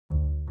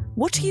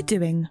What are you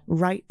doing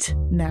right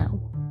now?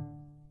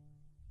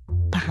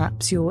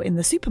 Perhaps you're in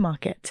the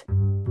supermarket.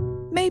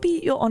 Maybe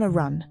you're on a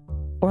run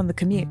or on the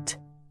commute.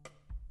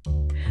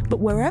 But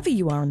wherever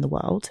you are in the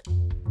world,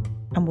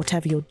 and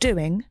whatever you're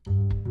doing,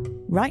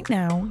 right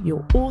now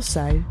you're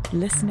also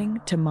listening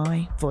to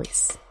my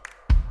voice.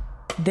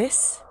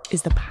 This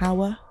is the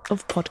power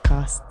of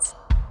podcasts.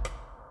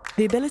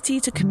 The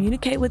ability to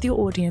communicate with your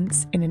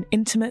audience in an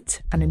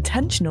intimate and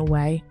intentional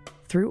way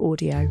through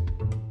audio.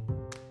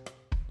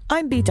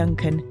 I'm Bea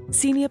Duncan,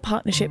 Senior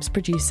Partnerships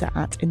Producer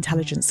at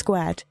Intelligence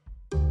Squared.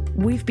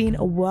 We've been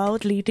a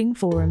world-leading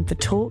forum for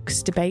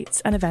talks,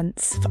 debates and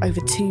events for over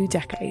 2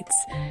 decades.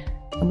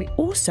 And we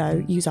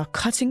also use our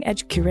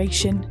cutting-edge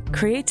curation,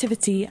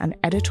 creativity and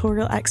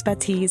editorial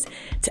expertise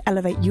to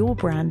elevate your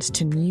brand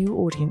to new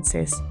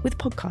audiences with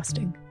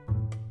podcasting.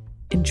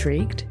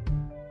 Intrigued?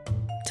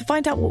 To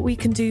find out what we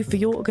can do for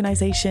your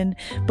organisation,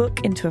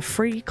 book into a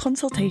free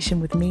consultation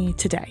with me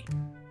today.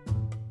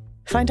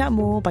 Find out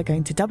more by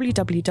going to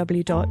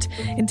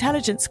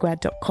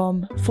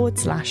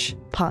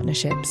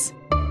www.intelligencesquared.com/partnerships.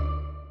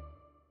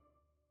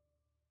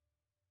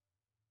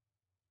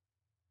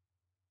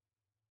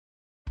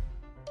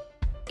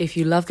 If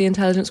you love the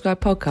Intelligence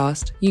Squared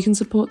podcast, you can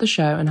support the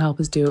show and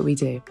help us do what we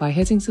do by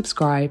hitting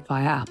subscribe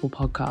via Apple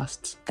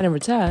Podcasts. And in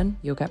return,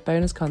 you'll get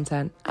bonus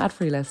content,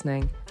 ad-free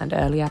listening, and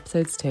early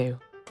episodes too.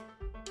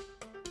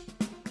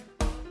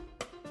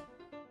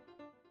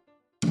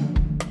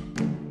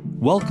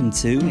 Welcome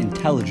to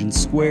Intelligence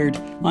Squared.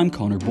 I'm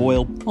Connor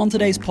Boyle. On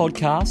today's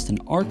podcast, an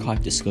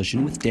archive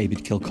discussion with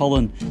David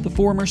Kilcullen, the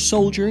former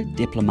soldier,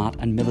 diplomat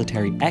and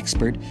military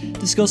expert,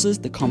 discusses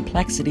the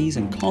complexities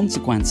and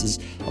consequences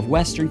of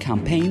Western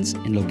campaigns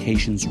in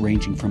locations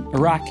ranging from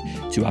Iraq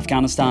to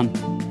Afghanistan.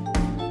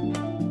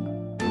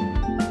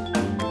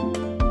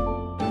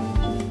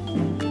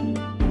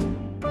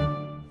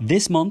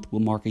 This month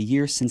will mark a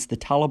year since the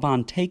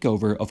Taliban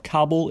takeover of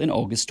Kabul in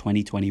August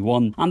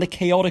 2021 and the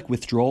chaotic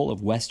withdrawal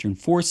of Western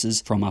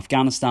forces from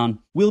Afghanistan.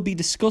 We'll be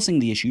discussing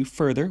the issue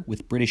further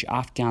with British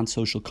Afghan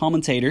social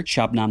commentator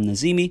Shabnam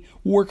Nazimi,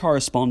 war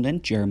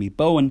correspondent Jeremy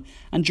Bowen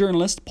and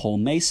journalist Paul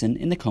Mason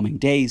in the coming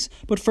days.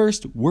 But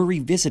first, we're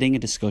revisiting a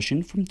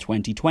discussion from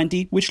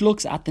 2020 which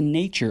looks at the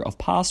nature of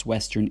past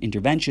Western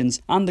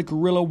interventions and the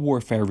guerrilla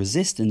warfare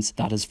resistance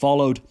that has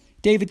followed.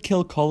 David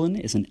Kilcullen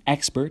is an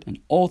expert and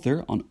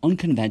author on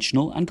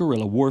unconventional and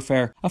guerrilla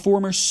warfare. A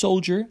former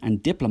soldier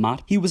and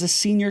diplomat, he was a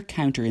senior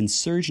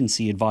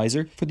counterinsurgency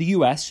advisor for the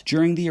US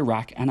during the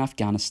Iraq and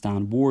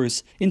Afghanistan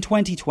wars. In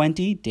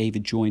 2020,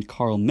 David joined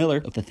Carl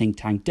Miller of the think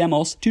tank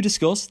Demos to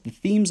discuss the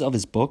themes of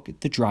his book,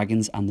 The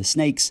Dragons and the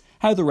Snakes,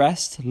 How the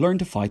Rest Learned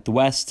to Fight the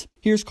West.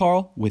 Here's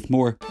Carl with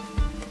more.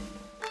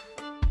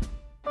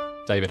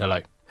 David,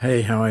 hello.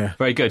 Hey, how are you?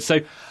 Very good. So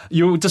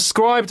you're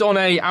described on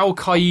a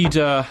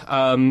Al-Qaeda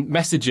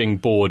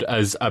messaging board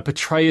as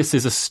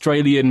Petraeus's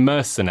Australian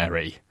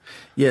mercenary.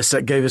 Yes,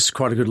 that gave us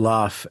quite a good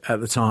laugh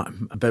at the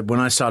time. But when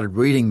I started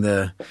reading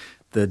the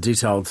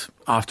detailed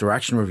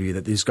after-action review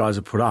that these guys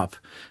have put up,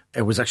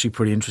 it was actually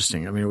pretty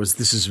interesting. I mean,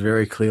 this is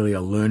very clearly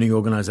a learning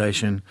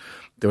organisation.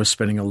 They were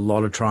spending a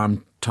lot of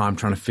time trying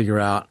to figure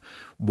out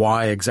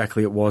why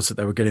exactly it was that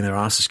they were getting their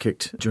asses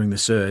kicked during the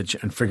surge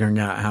and figuring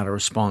out how to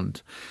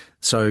respond.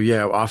 So,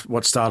 yeah,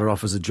 what started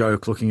off as a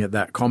joke, looking at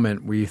that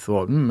comment, we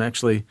thought,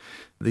 actually,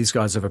 these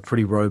guys have a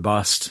pretty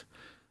robust,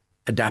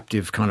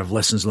 adaptive kind of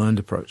lessons learned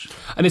approach.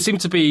 And it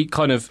seemed to be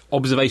kind of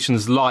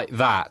observations like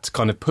that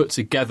kind of put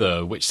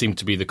together, which seemed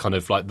to be the kind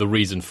of like the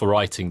reason for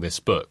writing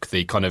this book,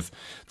 the kind of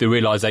the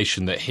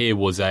realization that here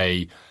was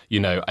a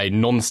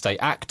non-state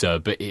actor,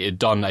 but it had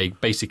done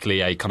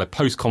basically a kind of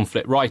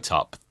post-conflict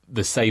write-up,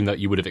 the same that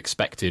you would have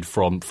expected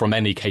from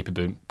any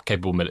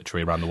capable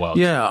military around the world.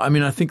 Yeah, I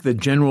mean, I think the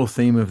general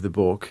theme of the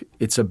book,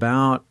 it's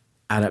about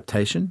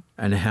adaptation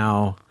and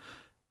how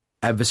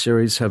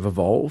adversaries have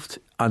evolved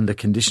under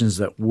conditions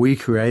that we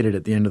created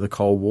at the end of the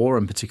Cold War,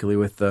 and particularly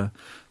with the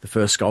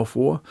first Gulf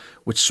War,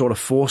 which sort of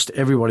forced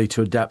everybody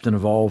to adapt and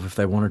evolve if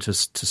they wanted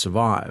to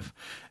survive.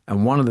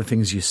 And one of the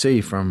things you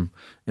see from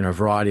a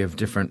variety of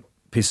different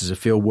pieces of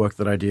field work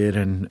that I did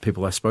and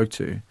people I spoke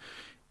to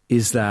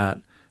is that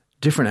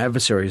different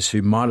adversaries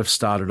who might have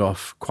started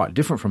off quite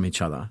different from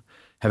each other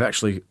have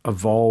actually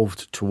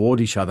evolved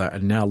toward each other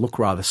and now look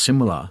rather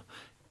similar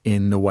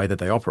in the way that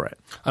they operate.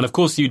 And of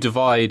course you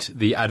divide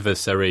the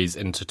adversaries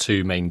into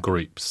 2 main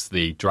groups,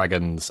 the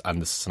dragons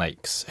and the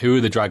snakes. Who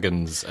are the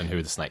dragons and who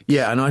are the snakes?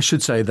 Yeah, and I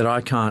should say that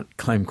I can't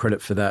claim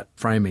credit for that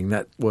framing.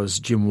 That was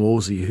Jim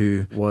Woolsey,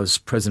 who was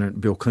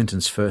President Bill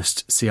Clinton's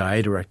first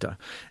CIA director.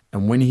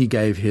 And when he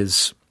gave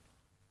his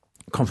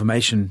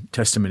confirmation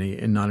testimony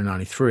in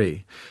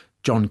 1993,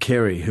 John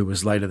Kerry, who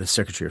was later the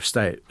Secretary of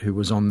State, who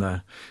was on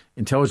the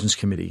Intelligence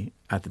Committee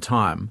at the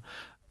time,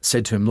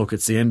 said to him, look,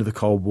 it's the end of the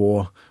Cold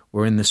War.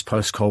 We're in this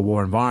post-Cold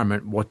War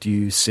environment. What do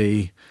you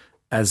see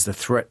as the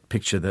threat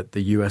picture that the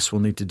US will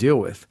need to deal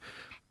with?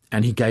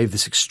 And he gave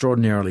this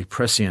extraordinarily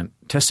prescient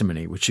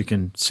testimony, which you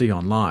can see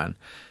online,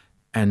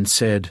 and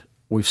said,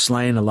 we've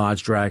slain a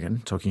large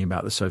dragon, talking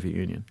about the Soviet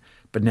Union,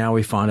 but now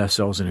we find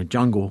ourselves in a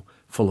jungle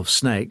full of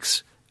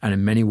snakes, And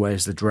in many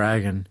ways, the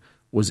dragon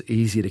was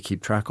easier to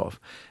keep track of.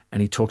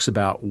 And he talks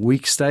about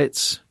weak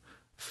states,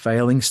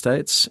 failing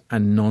states,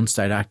 and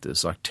non-state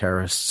actors like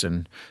terrorists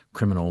and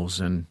criminals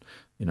and,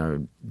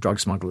 drug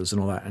smugglers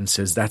and all that, and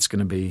says that's going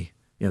to be,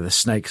 the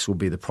snakes will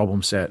be the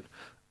problem set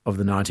of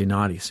the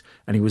 1990s.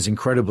 And he was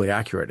incredibly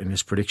accurate in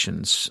his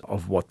predictions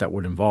of what that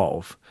would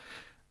involve.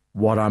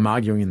 What I'm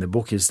arguing in the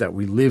book is that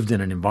we lived in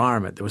an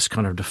environment that was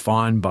kind of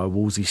defined by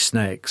Woolsey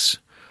snakes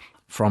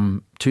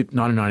from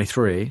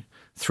 1993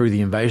 through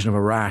the invasion of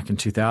Iraq in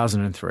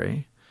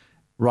 2003,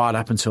 right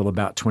up until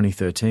about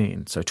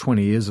 2013, so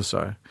 20 years or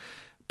so.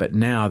 But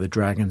now the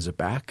dragons are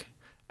back,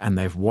 and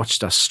they've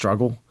watched us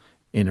struggle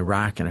in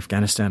Iraq and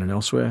Afghanistan and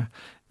elsewhere.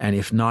 And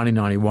if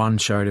 1991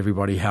 showed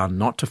everybody how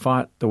not to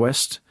fight the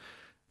West,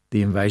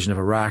 the invasion of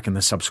Iraq and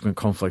the subsequent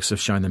conflicts have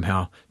shown them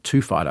how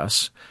to fight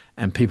us,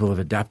 and people have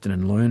adapted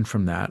and learned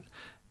from that.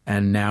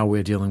 And now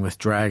we're dealing with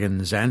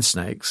dragons and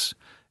snakes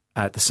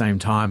at the same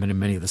time and in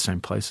many of the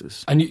same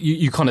places. And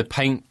you kind of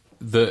paint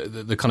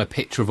the kind of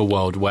picture of a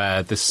world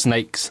where the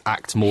snakes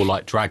act more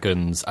like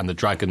dragons and the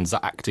dragons are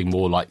acting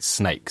more like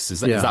snakes. Is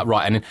that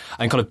right?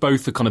 And kind of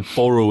both are kind of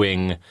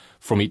borrowing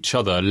from each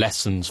other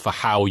lessons for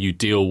how you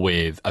deal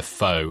with a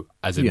foe,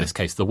 as in this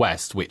case the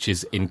West, which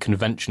is in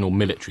conventional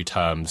military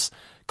terms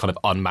kind of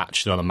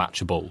unmatched and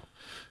unmatchable.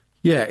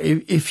 Yeah,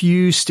 if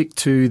you stick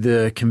to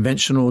the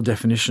conventional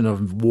definition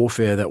of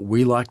warfare that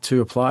we like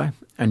to apply,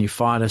 and you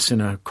fight us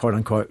in a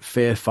quote-unquote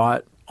fair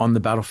fight on the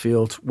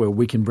battlefield where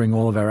we can bring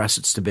all of our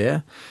assets to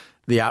bear,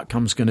 the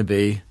outcome's going to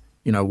be,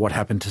 what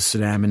happened to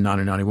Saddam in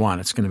 1991.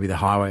 It's going to be the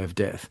highway of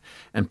death.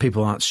 And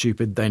people aren't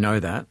stupid. They know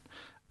that.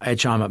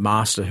 H.R.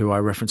 McMaster, who I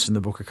referenced in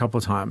the book a couple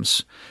of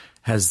times,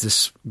 has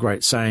this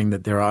great saying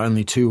that there are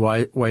only two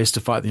ways to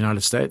fight the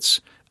United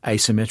States,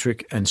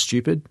 asymmetric and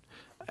stupid.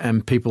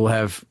 And people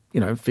have,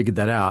 figured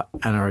that out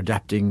and are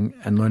adapting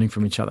and learning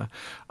from each other.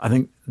 I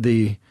think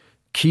the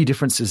key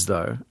differences,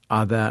 though,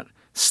 are that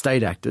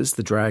state actors,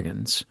 the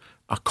dragons,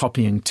 are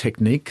copying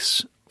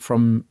techniques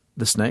from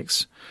the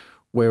snakes,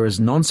 whereas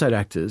non-state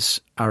actors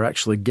are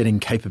actually getting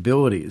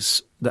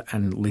capabilities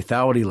and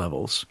lethality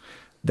levels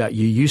that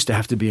you used to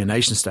have to be a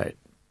nation state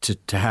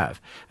to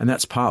have. And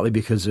that's partly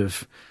because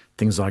of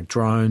things like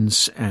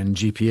drones and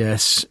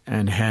GPS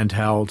and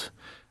handheld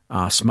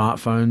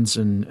smartphones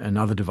and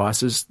other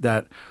devices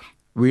that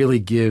really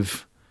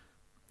give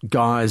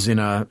guys in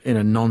a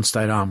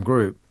non-state armed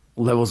group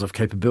levels of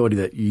capability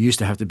that you used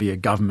to have to be a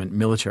government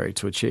military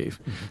to achieve.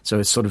 Mm-hmm. So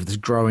it's sort of this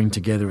growing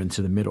together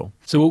into the middle.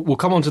 So we'll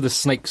come on to the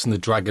snakes and the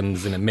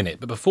dragons in a minute.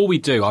 But before we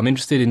do, I'm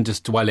interested in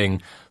just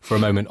dwelling for a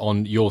moment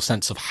on your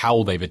sense of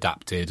how they've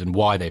adapted and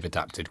why they've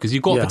adapted. Because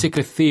you've got a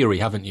particular theory,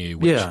 haven't you?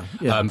 Which,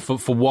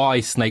 for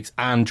why snakes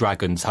and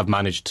dragons have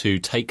managed to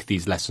take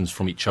these lessons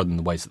from each other in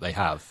the ways that they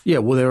have. Yeah,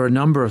 well, there are a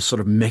number of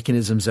sort of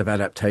mechanisms of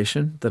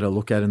adaptation that I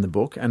look at in the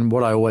book. And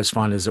what I always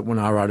find is that when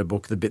I write a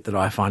book, the bit that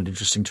I find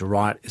interesting to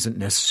write isn't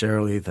necessarily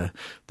the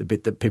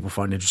bit that people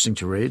find interesting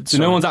to read. So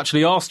no one's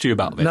actually asked you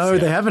about this? No,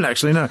 they haven't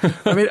actually, no.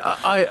 I mean,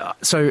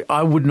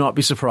 I would not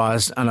be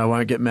surprised, and I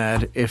won't get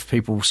mad if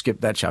people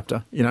skip that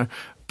chapter,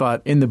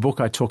 But in the book,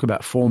 I talk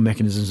about 4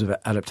 mechanisms of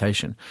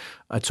adaptation.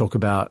 I talk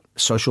about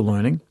social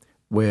learning,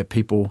 where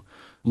people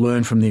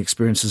learn from the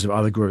experiences of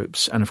other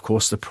groups. And of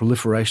course, the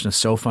proliferation of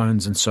cell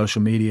phones and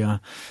social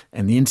media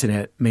and the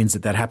internet means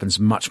that happens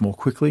much more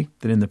quickly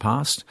than in the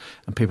past.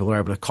 And people are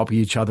able to copy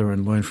each other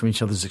and learn from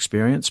each other's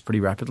experience pretty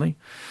rapidly.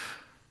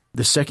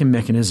 The second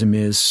mechanism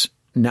is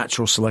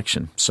natural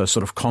selection, so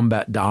sort of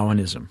combat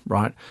Darwinism,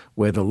 right,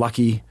 where the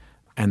lucky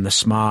and the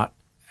smart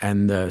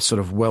and the sort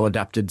of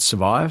well-adapted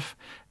survive,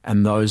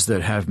 and those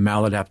that have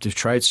maladaptive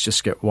traits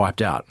just get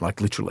wiped out,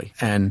 like literally.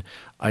 And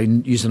I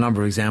use a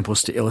number of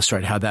examples to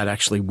illustrate how that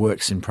actually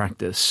works in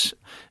practice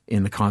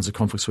in the kinds of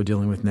conflicts we're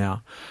dealing with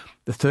now.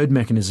 The third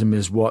mechanism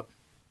is what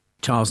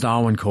Charles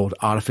Darwin called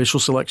artificial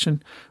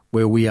selection,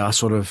 where we are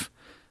sort of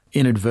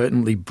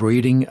inadvertently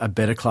breeding a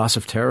better class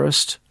of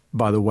terrorist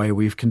by the way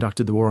we've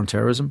conducted the war on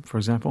terrorism, for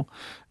example.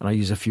 And I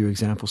use a few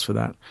examples for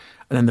that.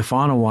 And then the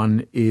final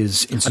one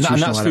is institutional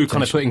and that's through adaptation.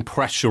 kind of putting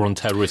pressure on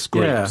terrorist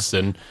groups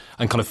and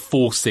kind of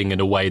forcing, in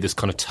a way, this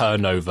kind of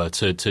turnover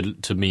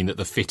to mean that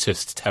the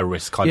fittest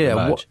terrorists kind of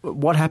emerge.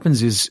 What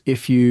happens is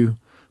if you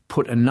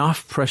put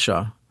enough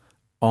pressure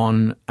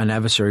on an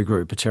adversary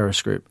group, a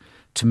terrorist group,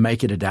 to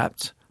make it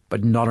adapt,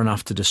 but not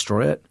enough to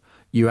destroy it,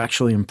 you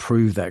actually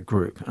improve that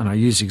group. And I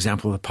use the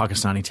example of the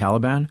Pakistani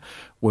Taliban,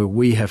 where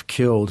we have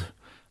killed,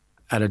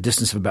 at a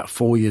distance of about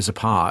 4 years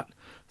apart,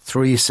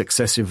 3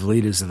 successive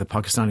leaders of the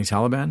Pakistani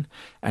Taliban,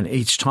 and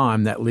each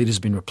time that leader's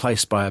been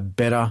replaced by a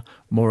better,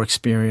 more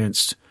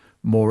experienced,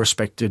 more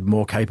respected,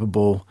 more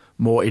capable,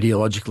 more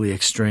ideologically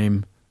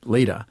extreme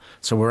leader.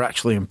 So we're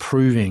actually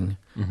improving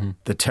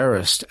the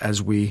terrorist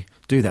as we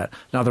do that.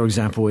 Another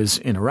example is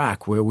in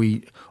Iraq, where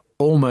we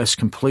almost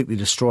completely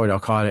destroyed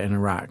al-Qaeda in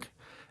Iraq,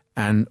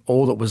 and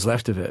all that was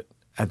left of it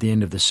at the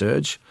end of the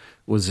surge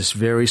was this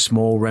very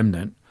small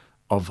remnant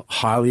of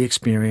highly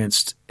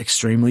experienced,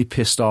 extremely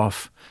pissed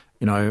off,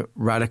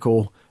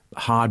 radical,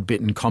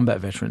 hard-bitten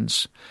combat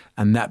veterans.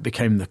 And that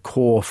became the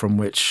core from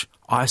which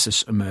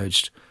ISIS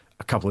emerged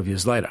a couple of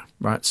years later,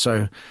 right?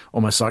 So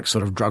almost like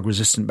sort of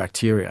drug-resistant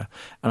bacteria.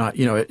 And,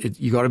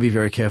 you got to be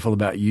very careful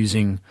about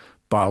using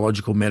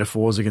biological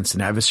metaphors against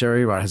an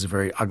adversary, right? It has a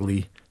very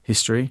ugly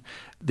history.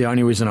 The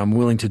only reason I'm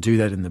willing to do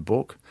that in the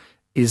book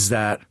is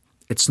that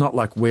it's not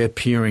like we're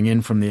peering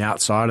in from the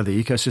outside of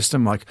the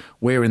ecosystem, like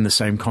we're in the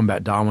same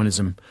combat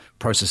Darwinism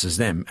process as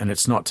them. And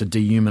it's not to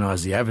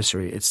dehumanize the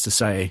adversary. It's to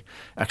say,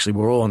 actually,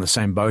 we're all on the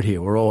same boat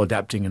here. We're all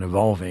adapting and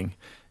evolving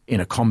in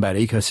a combat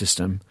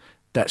ecosystem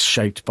that's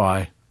shaped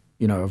by,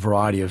 a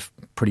variety of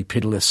pretty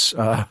pitiless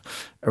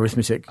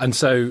arithmetic. And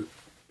so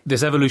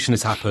this evolution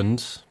has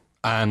happened,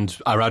 and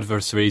our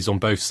adversaries on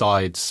both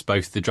sides,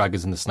 both the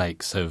dragons and the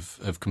snakes,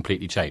 have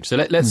completely changed. So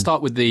let's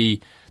start with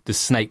the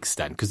snakes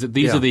then, because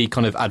these are the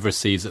kind of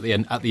adversaries at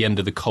the end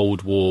of the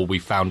Cold War we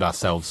found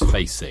ourselves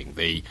facing.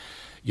 The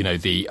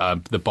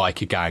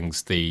biker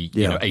gangs, the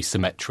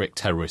asymmetric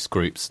terrorist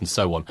groups, and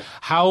so on.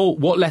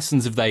 What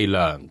lessons have they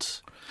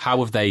learned? How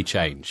have they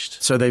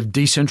changed? So they've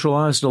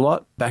decentralized a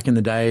lot. Back in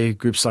the day,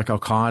 groups like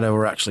Al-Qaeda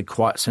were actually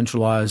quite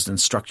centralized and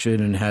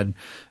structured and had,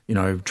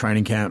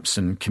 training camps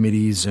and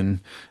committees, and,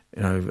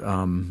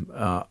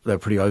 they're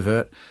pretty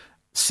overt.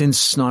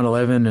 Since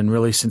 9/11, and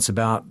really since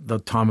about the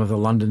time of the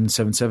London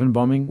 7/7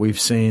 bombing, we've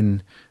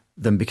seen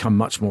them become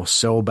much more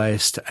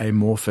cell-based,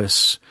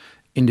 amorphous,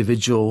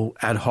 individual,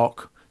 ad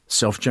hoc,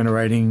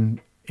 self-generating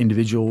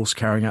individuals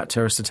carrying out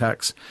terrorist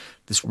attacks.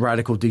 This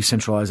radical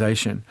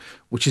decentralization,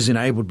 which is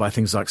enabled by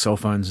things like cell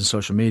phones and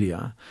social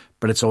media,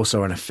 but it's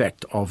also an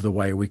effect of the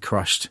way we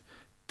crushed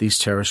these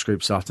terrorist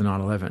groups after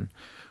 9/11.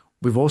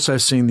 We've also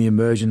seen the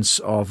emergence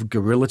of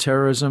guerrilla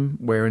terrorism,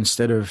 where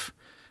instead of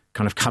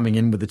kind of coming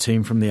in with the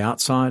team from the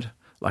outside,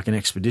 like an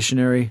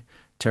expeditionary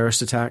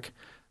terrorist attack,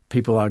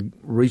 people are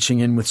reaching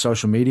in with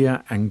social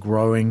media and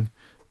growing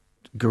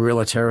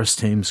guerrilla terrorist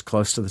teams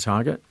close to the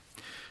target.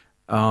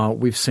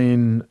 We've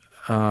seen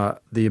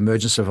the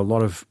emergence of a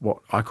lot of what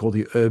I call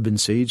the urban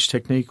siege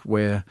technique,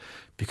 where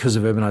because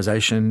of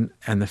urbanization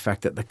and the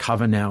fact that the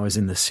cover now is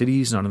in the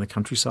cities, not in the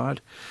countryside,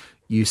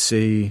 you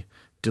see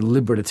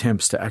deliberate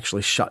attempts to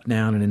actually shut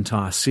down an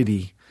entire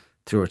city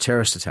through a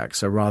terrorist attack.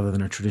 So rather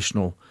than a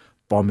traditional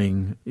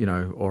bombing,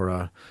 or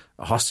a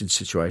hostage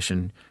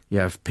situation, you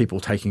have people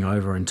taking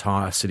over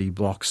entire city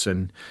blocks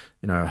and,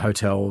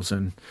 hotels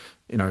and,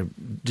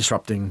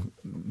 disrupting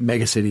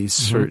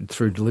megacities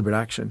through deliberate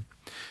action.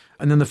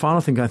 And then the final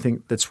thing I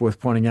think that's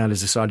worth pointing out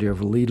is this idea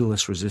of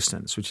leaderless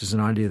resistance, which is an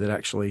idea that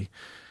actually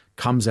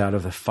comes out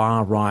of the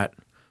far-right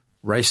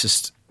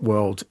racist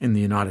world in the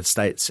United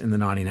States in the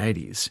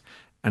 1980s.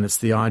 And it's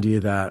the idea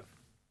that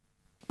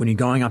when you're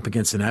going up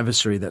against an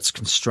adversary that's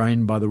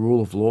constrained by the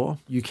rule of law,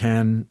 you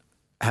can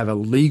have a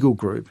legal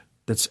group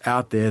that's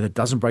out there that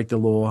doesn't break the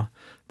law,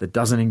 that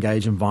doesn't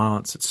engage in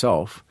violence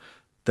itself,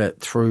 that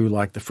through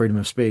like the freedom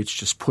of speech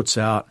just puts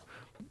out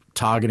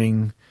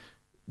targeting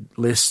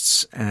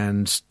lists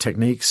and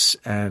techniques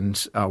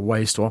and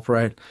ways to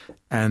operate,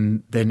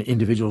 and then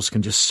individuals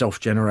can just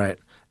self-generate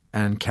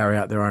and carry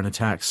out their own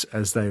attacks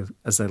as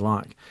they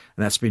like.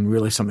 And that's been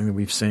really something that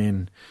we've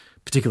seen,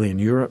 particularly in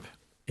Europe,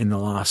 in the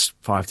last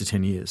 5 to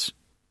 10 years.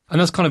 And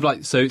that's kind of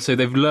like, so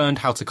they've learned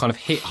how to kind of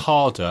hit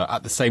harder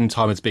at the same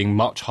time as being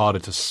much harder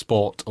to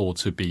spot or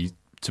to be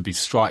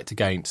striked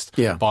against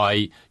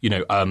by,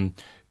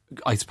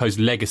 I suppose,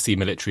 legacy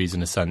militaries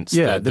in a sense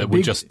that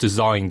were just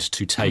designed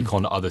to take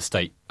on other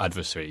state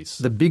adversaries.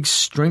 The big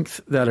strength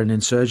that an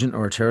insurgent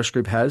or a terrorist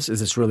group has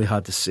is it's really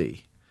hard to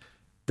see.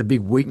 The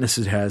big weakness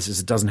it has is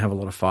it doesn't have a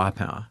lot of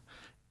firepower.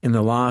 In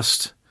the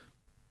last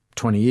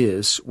 20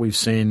 years, we've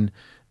seen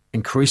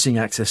increasing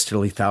access to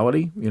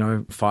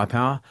lethality,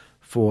 firepower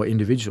for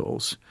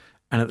individuals.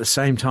 And at the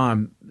same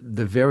time,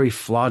 the very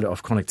flood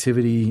of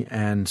connectivity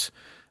and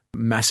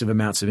massive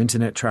amounts of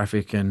internet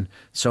traffic and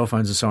cell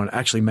phones and so on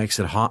actually makes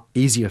it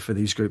easier for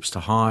these groups to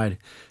hide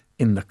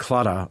in the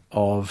clutter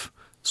of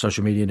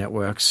social media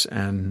networks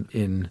and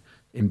in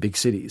big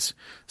cities.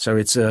 So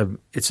it's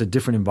a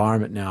different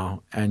environment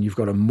now, and you've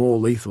got a more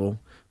lethal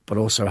but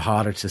also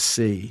harder to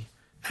see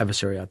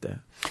adversary out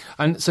there.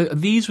 And so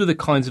these were the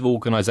kinds of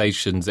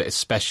organisations that,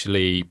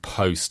 especially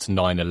post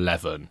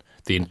 9/11,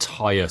 the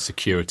entire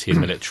security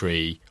and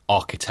military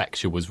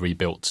architecture was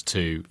rebuilt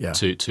to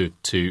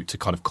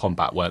kind of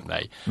combat, weren't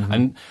they?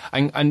 Mm-hmm.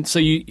 And so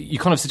you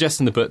kind of suggest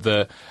in the book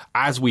that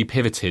as we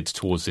pivoted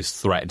towards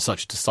this threat in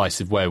such a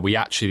decisive way, we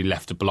actually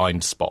left a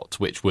blind spot,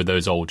 which were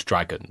those old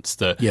dragons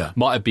that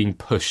might have been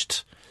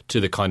pushed to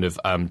the kind of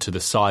to the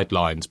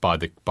sidelines by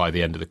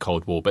the end of the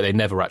Cold War, but they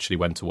never actually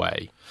went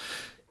away.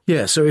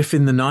 Yeah, so if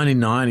in the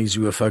 1990s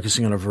we were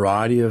focusing on a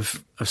variety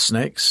of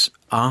snakes,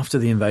 after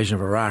the invasion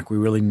of Iraq, we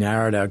really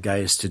narrowed our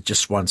gaze to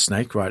just one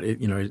snake, right?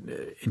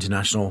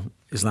 International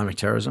Islamic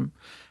terrorism.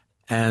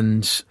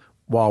 And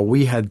while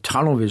we had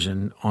tunnel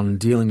vision on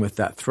dealing with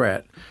that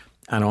threat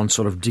and on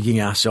sort of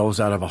digging ourselves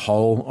out of a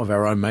hole of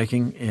our own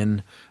making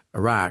in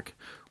Iraq,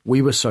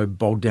 we were so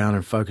bogged down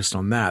and focused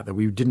on that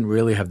we didn't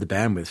really have the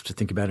bandwidth to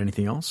think about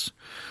anything else.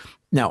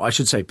 Now, I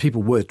should say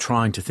people were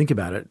trying to think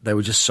about it. They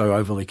were just so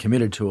overly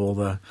committed to all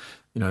the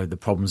the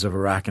problems of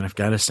Iraq and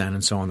Afghanistan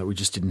and so on, that we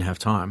just didn't have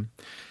time.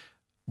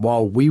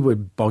 While we were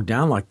bogged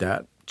down like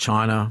that,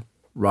 China,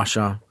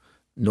 Russia,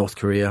 North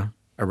Korea,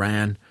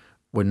 Iran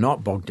were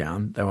not bogged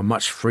down. They were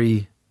much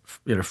freer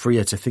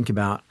to think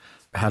about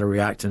how to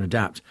react and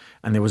adapt.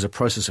 And there was a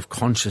process of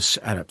conscious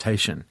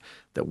adaptation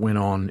that went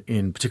on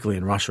particularly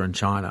in Russia and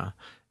China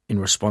in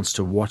response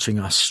to watching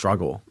us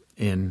struggle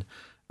in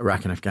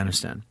Iraq and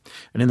Afghanistan.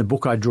 And in the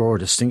book, I draw a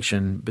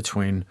distinction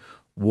between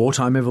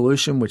wartime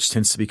evolution, which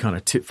tends to be kind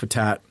of tit for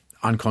tat,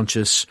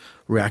 unconscious,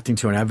 reacting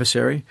to an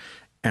adversary,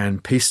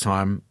 and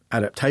peacetime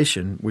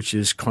adaptation, which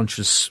is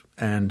conscious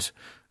and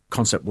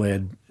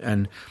concept-led.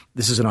 And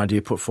this is an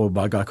idea put forward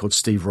by a guy called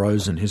Steve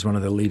Rosen, who's one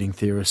of the leading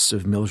theorists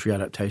of military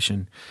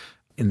adaptation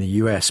in the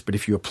US. But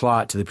if you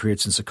apply it to the period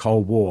since the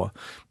Cold War,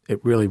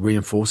 it really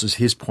reinforces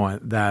his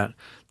point that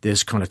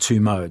there's kind of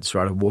two modes,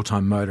 right? A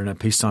wartime mode and a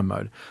peacetime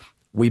mode.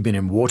 We've been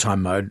in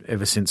wartime mode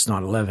ever since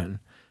 9/11.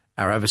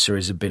 Our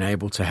adversaries have been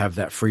able to have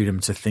that freedom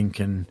to think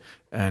and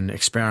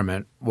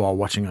experiment while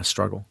watching us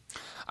struggle.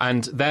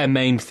 And their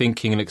main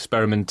thinking and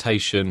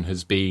experimentation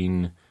has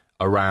been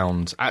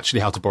around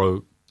actually how to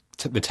borrow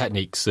the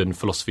techniques and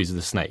philosophies of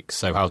the snakes.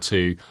 So how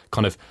to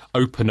kind of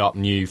open up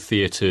new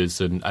theatres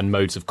and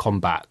modes of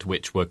combat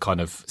which were kind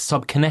of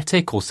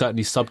subkinetic or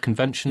certainly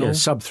subconventional. Yeah,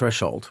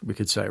 sub-threshold, we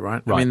could say,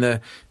 right? I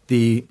mean,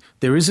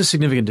 there is a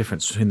significant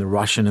difference between the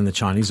Russian and the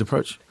Chinese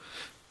approach.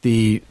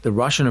 The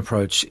Russian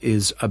approach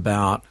is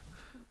about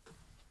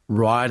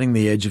riding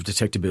the edge of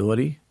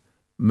detectability,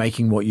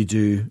 making what you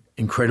do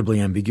incredibly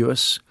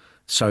ambiguous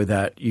so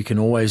that you can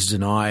always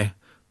deny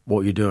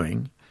what you're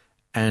doing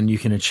and you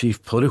can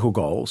achieve political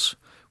goals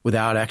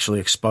without actually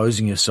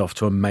exposing yourself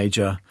to a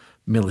major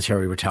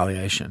military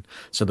retaliation.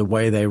 So the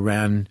way they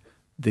ran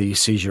the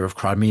seizure of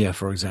Crimea,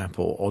 for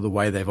example, or the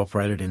way they've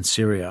operated in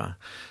Syria,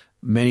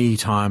 many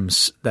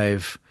times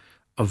they've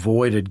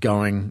avoided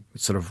going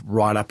sort of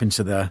right up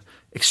into the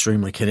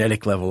extremely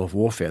kinetic level of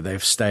warfare.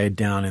 They've stayed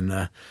down in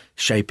the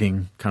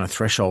shaping kind of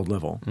threshold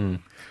level.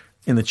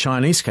 In the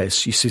Chinese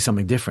case, you see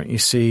something different. You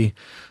see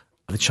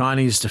the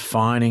Chinese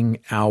defining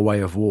our way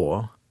of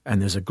war,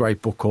 and there's a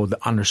great book called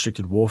The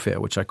Unrestricted Warfare,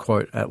 which I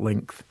quote at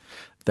length,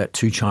 that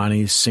two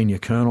Chinese senior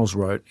colonels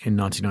wrote in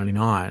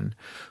 1999,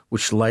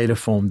 which later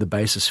formed the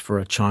basis for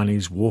a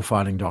Chinese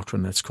warfighting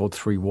doctrine that's called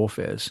Three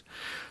Warfares.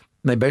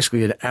 And they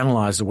basically had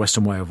analyzed the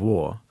Western way of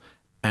war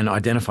and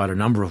identified a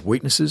number of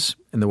weaknesses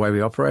in the way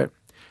we operate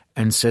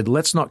and said,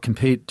 let's not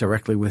compete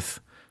directly with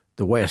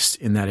the West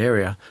in that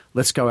area.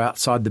 Let's go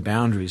outside the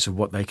boundaries of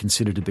what they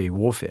consider to be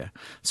warfare.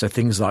 So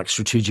things like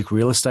strategic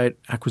real estate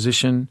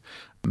acquisition,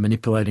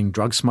 manipulating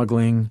drug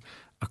smuggling,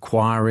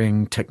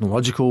 acquiring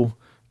technological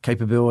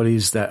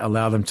capabilities that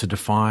allow them to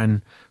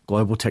define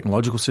global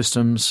technological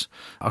systems,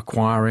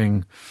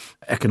 acquiring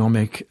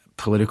economic,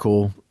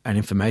 political, and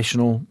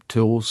informational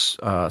tools,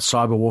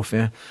 cyber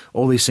warfare.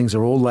 All these things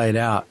are all laid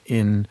out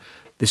in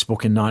this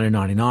book in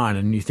 1999,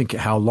 and you think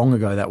how long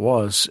ago that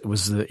was. It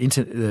was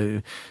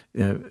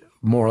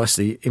more or less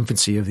the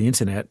infancy of the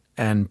internet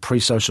and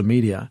pre-social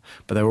media,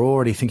 but they were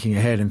already thinking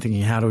ahead and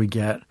thinking, how do we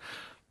get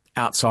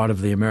outside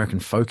of the American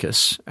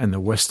focus and the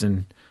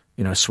Western,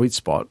 sweet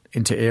spot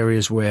into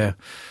areas where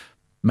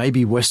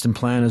maybe Western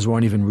planners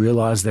won't even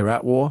realize they're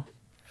at war,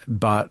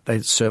 but they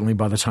certainly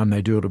by the time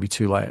they do, it'll be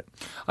too late.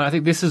 And I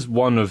think this is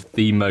one of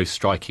the most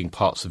striking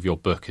parts of your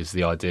book, is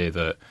the idea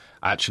that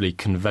actually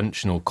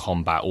conventional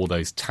combat, all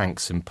those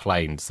tanks and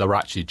planes, they're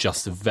actually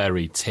just the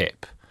very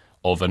tip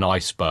of an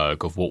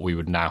iceberg of what we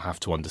would now have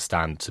to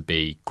understand to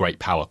be great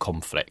power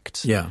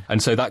conflict. Yeah.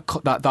 And so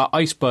that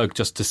iceberg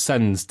just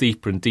descends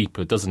deeper and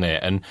deeper, doesn't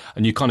it? And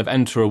you kind of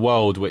enter a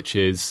world which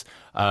is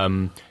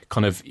kind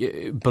of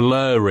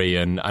blurry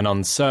and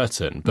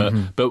uncertain. But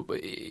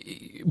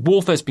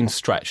warfare's been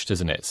stretched,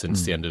 isn't it,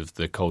 since the end of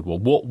the Cold War?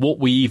 What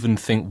we even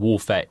think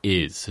warfare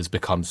has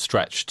become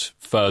stretched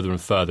further and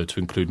further to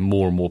include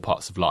more and more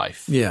parts of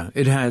life. Yeah,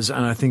 it has.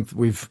 And I think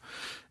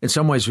in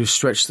some ways, we've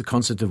stretched the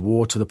concept of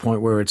war to the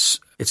point where it's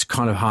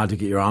kind of hard to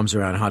get your arms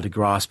around, hard to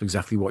grasp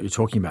exactly what you're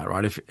talking about,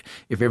 right?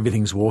 If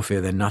everything's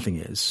warfare, then nothing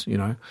is,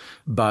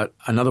 But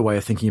another way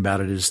of thinking about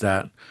it is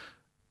that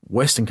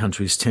Western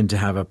countries tend to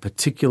have a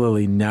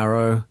particularly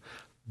narrow,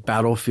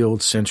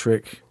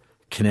 battlefield-centric,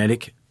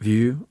 kinetic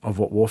view of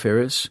what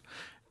warfare is.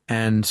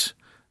 And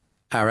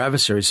our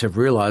adversaries have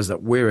realized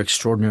that we're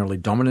extraordinarily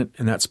dominant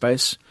in that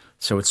space.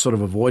 So it's sort of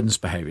avoidance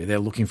behavior. They're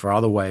looking for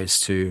other ways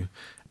to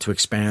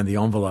expand the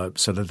envelope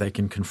so that they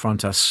can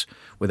confront us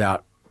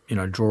without,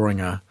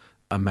 drawing a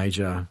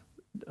major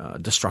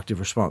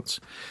destructive response.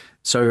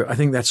 So I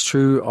think that's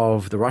true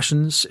of the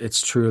Russians.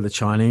 It's true of the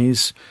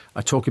Chinese.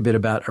 I talk a bit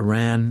about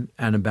Iran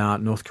and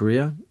about North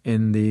Korea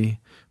in the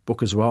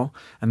book as well.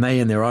 And they,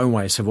 in their own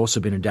ways, have also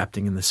been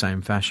adapting in the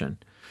same fashion.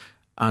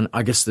 And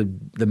I guess the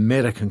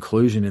meta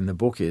conclusion in the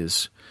book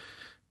is,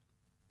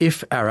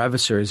 if our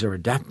adversaries are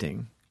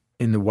adapting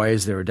in the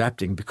ways they're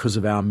adapting because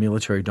of our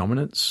military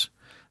dominance,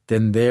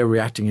 then they're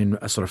reacting in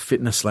a sort of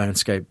fitness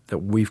landscape that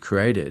we've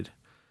created.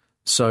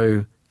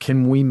 So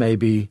can we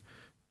maybe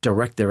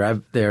direct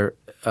their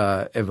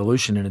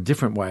evolution in a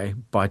different way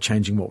by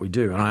changing what we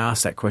do? And I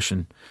asked that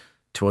question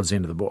towards the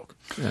end of the book.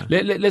 Yeah.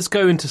 Let's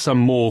go into some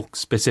more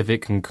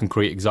specific and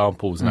concrete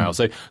examples now.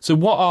 So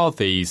what are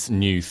these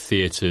new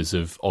theatres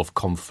of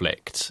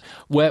conflict?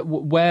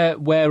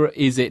 Where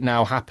is it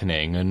now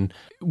happening? And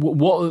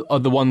what are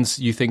the ones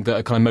you think that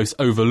are kind of most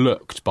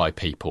overlooked by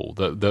people,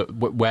 that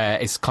where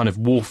it's kind of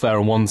warfare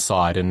on one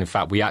side and in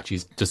fact we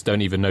actually just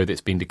don't even know that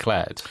it's been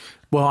declared?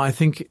 Well, I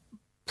think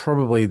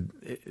probably,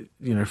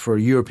 for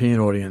a European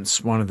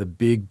audience, one of the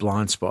big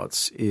blind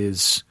spots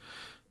is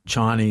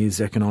Chinese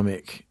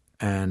economic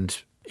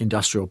and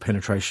industrial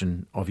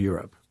penetration of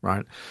Europe,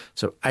 right?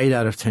 So 8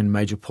 out of 10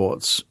 major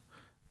ports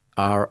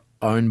are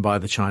owned by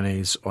the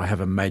Chinese or have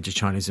a major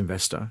Chinese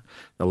investor.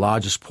 The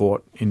largest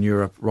port in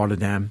Europe,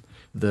 Rotterdam,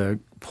 the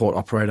port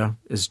operator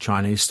is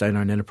Chinese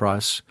state-owned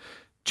enterprise.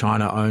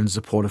 China owns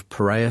the port of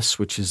Piraeus,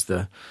 which is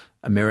the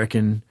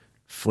American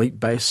fleet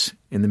base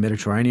in the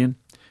Mediterranean.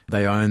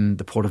 They own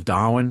the port of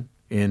Darwin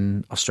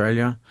in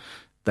Australia.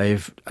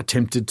 They've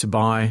attempted to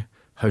buy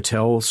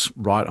hotels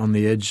right on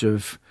the edge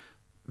of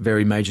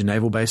very major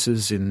naval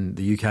bases in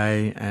the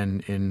UK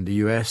and in the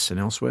US and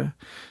elsewhere.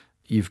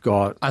 You've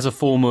got... As a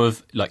form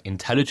of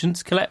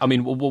intelligence collect? I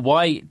mean,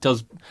 why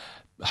does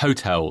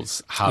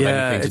hotels have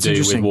anything to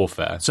do with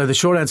warfare? So the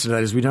short answer to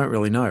that is we don't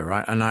really know,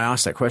 right? And I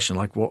asked that question,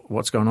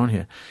 what's going on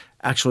here?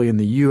 Actually, in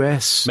the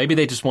US... Maybe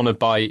they just want to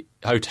buy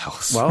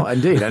hotels. Well,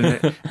 indeed.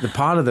 And the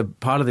part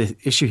of the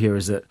issue here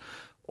is that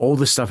all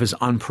this stuff is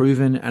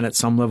unproven and at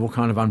some level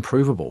kind of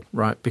unprovable,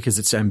 right? Because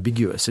it's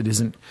ambiguous. It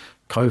isn't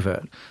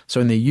covert. So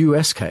in the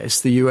US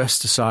case, the US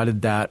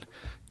decided that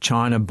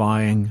China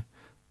buying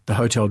the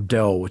Hotel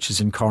Del, which is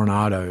in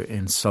Coronado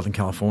in Southern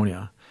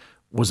California,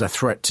 was a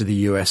threat to the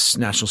US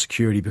national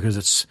security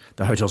because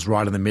the hotel's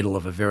right in the middle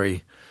of a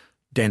very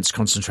dense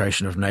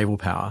concentration of naval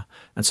power.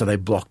 And so they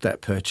blocked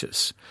that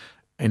purchase.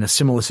 In a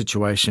similar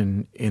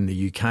situation in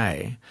the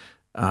UK,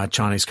 a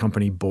Chinese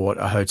company bought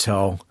a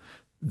hotel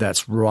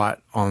that's right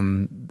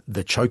on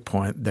the choke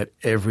point that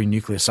every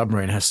nuclear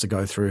submarine has to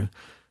go through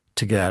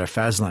to get out of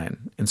Fastlane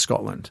in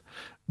Scotland.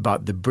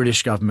 But the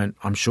British government,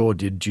 I'm sure,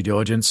 did due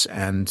diligence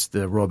and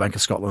the Royal Bank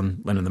of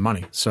Scotland lent them the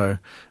money. So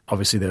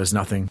obviously there was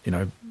nothing,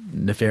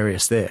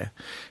 nefarious there.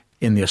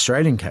 In the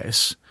Australian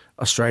case,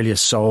 Australia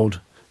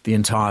sold the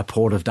entire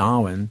port of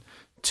Darwin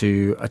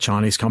to a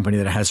Chinese company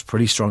that has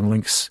pretty strong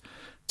links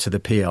to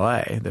the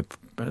PLA,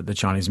 the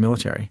Chinese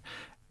military.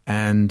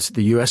 And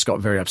the US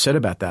got very upset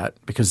about that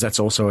because that's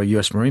also a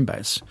US Marine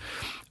base.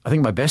 I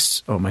think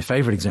my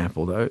favorite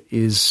example, though,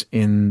 is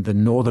in the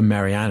Northern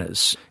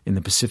Marianas in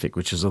the Pacific,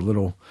 which is a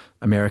little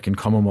American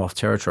Commonwealth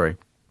territory.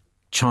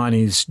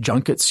 Chinese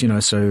junkets,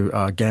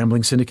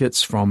 gambling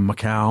syndicates from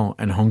Macau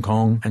and Hong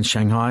Kong and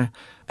Shanghai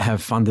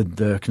have funded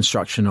the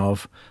construction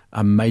of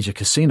a major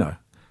casino,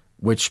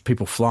 which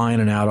people fly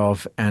in and out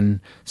of and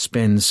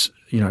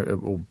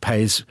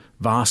pays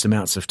vast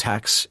amounts of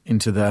tax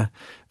into the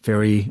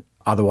very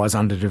otherwise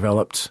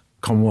underdeveloped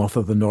Commonwealth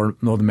of the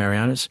Northern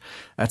Marianas.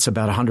 That's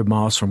about 100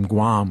 miles from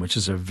Guam, which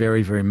is a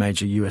very, very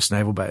major U.S.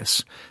 naval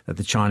base that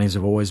the Chinese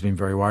have always been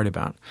very worried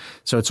about.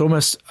 So it's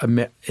almost,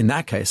 in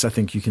that case, I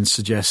think you can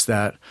suggest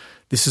that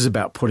this is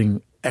about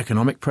putting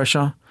economic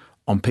pressure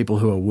on people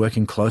who are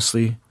working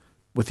closely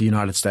with the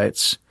United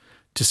States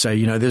to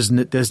say, there's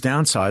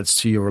downsides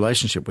to your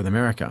relationship with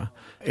America.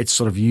 It's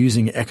sort of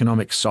using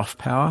economic soft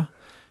power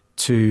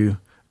to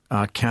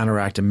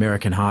counteract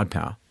American hard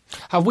power.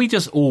 Have we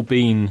just all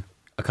been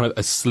kind of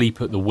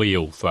asleep at the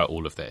wheel throughout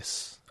all of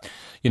this?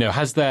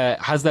 Has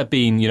there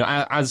been,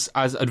 as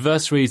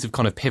adversaries have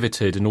kind of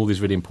pivoted in all these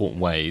really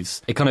important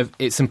ways,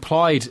 it's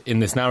implied in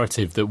this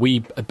narrative that we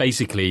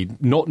basically,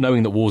 not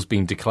knowing that war's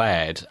been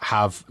declared,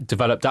 have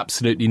developed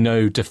absolutely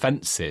no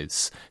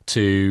defences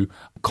to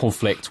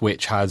conflict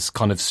which has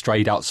kind of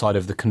strayed outside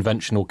of the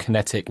conventional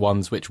kinetic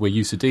ones which we're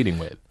used to dealing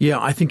with. Yeah,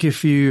 I think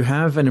if you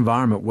have an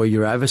environment where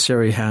your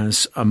adversary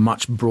has a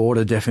much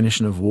broader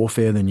definition of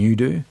warfare than you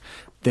do,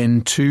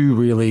 then two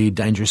really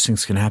dangerous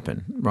things can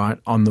happen, right?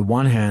 On the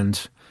one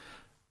hand,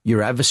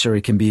 your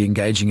adversary can be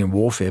engaging in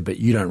warfare, but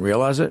you don't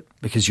realize it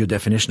because your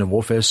definition of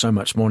warfare is so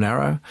much more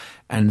narrow.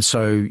 And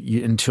so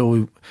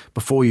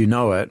before you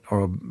know it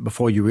or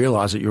before you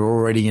realize it, you're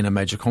already in a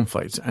major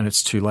conflict and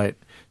it's too late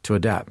to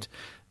adapt.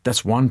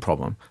 That's one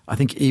problem. I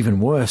think even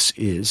worse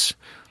is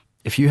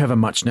if you have a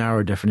much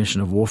narrower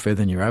definition of warfare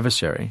than your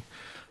adversary,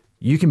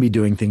 you can be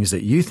doing things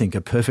that you think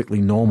are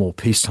perfectly normal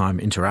peacetime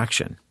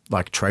interaction,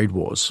 like trade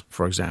wars,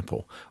 for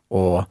example,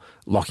 or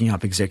locking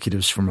up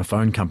executives from a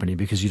phone company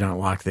because you don't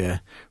like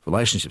their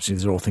relationships.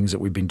 These are all things that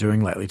we've been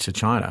doing lately to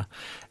China.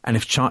 And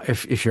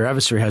if your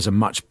adversary has a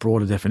much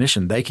broader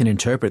definition, they can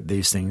interpret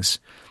these things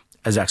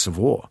as acts of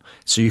war.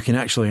 So you can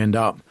actually end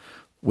up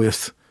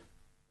with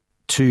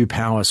two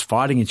powers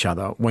fighting each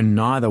other when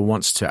neither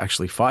wants to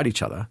actually fight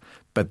each other,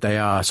 but they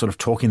are sort of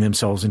talking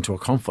themselves into a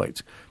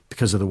conflict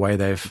because of the way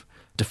they've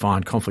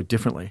defined conflict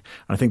differently.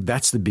 And I think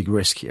that's the big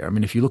risk here. I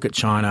mean, if you look at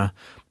China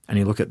and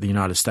you look at the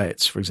United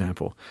States, for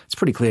example, it's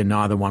pretty clear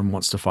neither one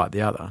wants to fight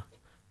the other.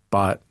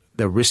 But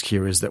the risk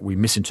here is that we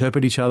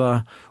misinterpret each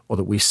other or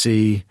that we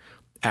see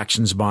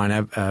actions by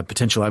a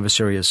potential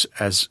adversary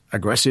as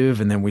aggressive,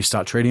 and then we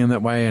start treating them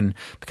that way, and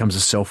it becomes a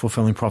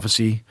self-fulfilling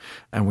prophecy,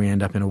 and we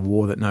end up in a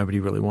war that nobody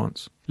really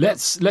wants.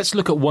 Let's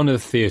look at one of the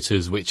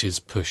theatres which is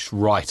pushed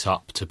right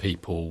up to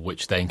people,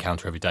 which they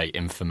encounter every day: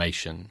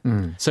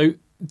 information. So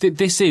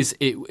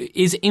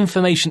is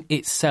information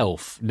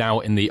itself now,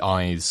 in the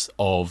eyes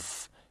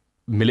of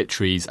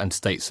militaries and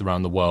states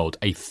around the world,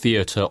 a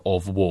theatre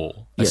of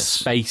war, a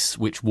space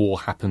which war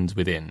happens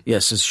within?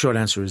 Yes, the short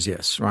answer is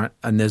yes, right?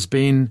 And there's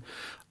been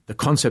the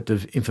concept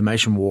of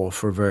information war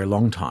for a very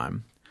long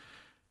time.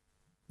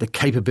 The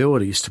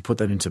capabilities to put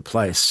that into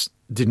place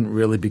didn't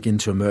really begin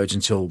to emerge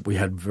until we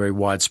had very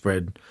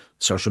widespread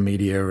social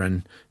media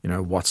and,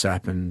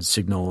 WhatsApp and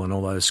Signal and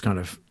all those kind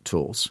of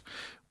tools.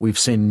 We've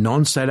seen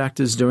non-state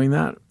actors doing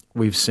that.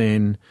 We've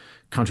seen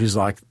countries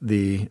like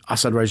the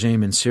Assad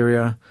regime in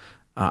Syria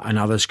and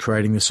others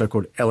creating the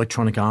so-called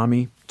electronic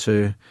army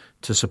to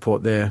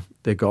support their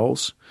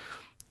goals.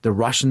 The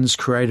Russians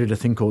created a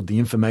thing called the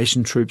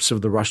Information Troops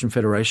of the Russian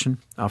Federation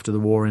after the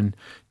war in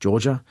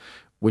Georgia,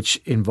 which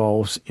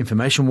involves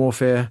information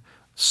warfare,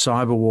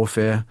 cyber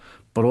warfare,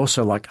 but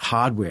also like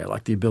hardware,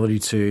 like the ability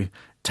to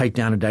take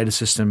down a data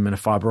system and a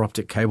fiber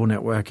optic cable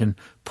network and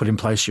put in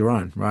place your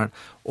own, right?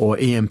 Or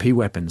EMP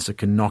weapons that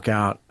can knock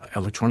out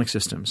electronic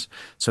systems.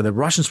 So the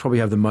Russians probably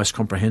have the most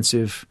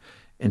comprehensive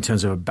in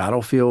terms of a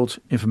battlefield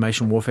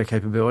information warfare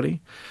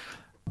capability.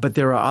 But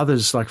there are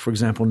others, like, for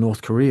example,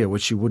 North Korea,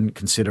 which you wouldn't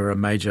consider a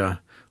major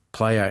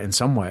player in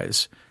some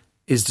ways,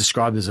 is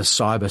described as a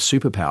cyber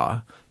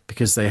superpower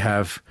because they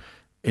have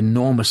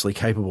enormously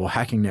capable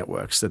hacking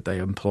networks that they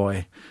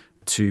employ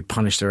to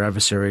punish their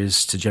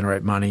adversaries, to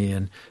generate money,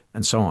 and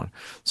so on.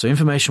 So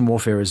information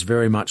warfare is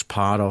very much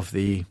part of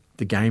the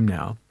game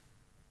now.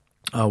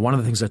 One of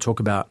the things I talk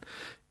about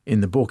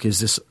in the book is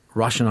this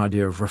Russian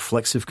idea of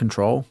reflexive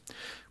control,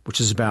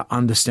 which is about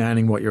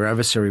understanding what your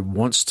adversary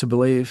wants to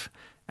believe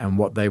and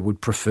what they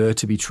would prefer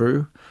to be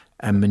true,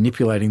 and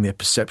manipulating their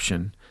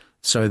perception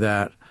so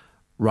that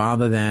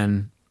rather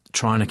than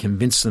trying to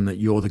convince them that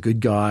you're the good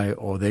guy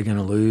or they're going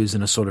to lose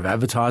in a sort of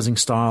advertising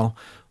style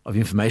of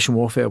information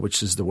warfare,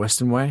 which is the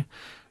Western way,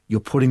 you're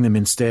putting them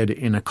instead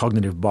in a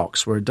cognitive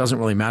box where it doesn't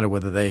really matter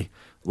whether they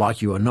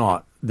like you or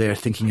not. They're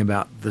thinking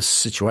about the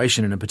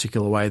situation in a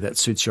particular way that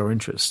suits your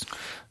interest.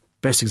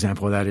 Best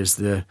example of that is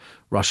the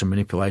Russian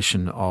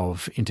manipulation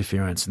of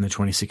interference in the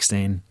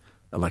 2016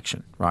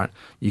 election, right?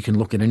 You can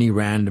look at any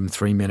random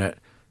 3-minute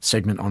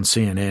segment on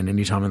CNN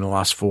anytime in the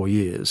last 4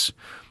 years,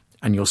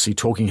 and you'll see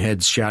talking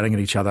heads shouting at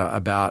each other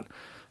about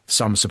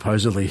some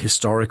supposedly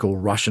historical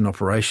Russian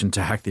operation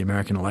to hack the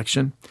American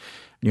election.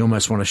 And you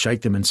almost want to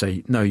shake them and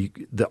say, no,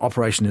 the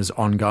operation is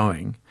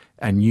ongoing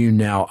and you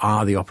now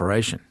are the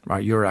operation,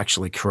 right? You're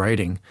actually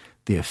creating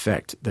the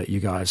effect that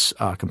you guys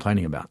are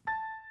complaining about.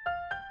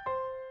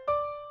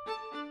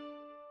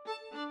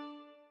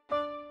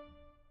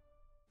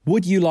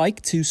 Would you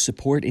like to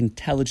support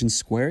Intelligence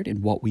Squared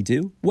in what we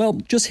do? Well,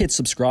 just hit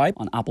subscribe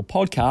on Apple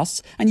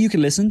Podcasts and you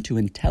can listen to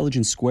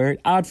Intelligence Squared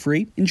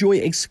ad-free, enjoy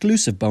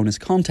exclusive bonus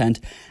content,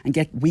 and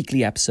get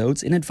weekly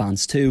episodes in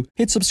advance too.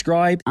 Hit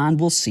subscribe and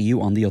we'll see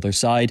you on the other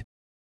side.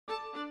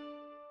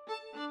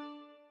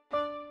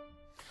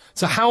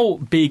 So how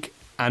big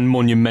and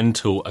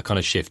monumental a kind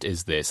of shift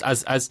is this?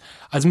 As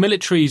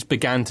militaries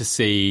began to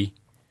see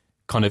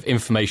kind of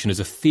information as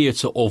a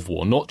theatre of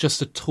war, not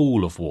just a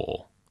tool of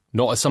war,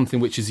 not as something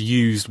which is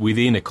used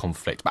within a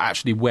conflict, but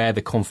actually where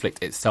the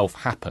conflict itself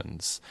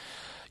happens,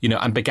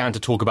 and began to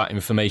talk about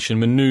information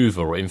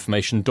maneuver or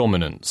information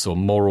dominance or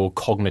moral,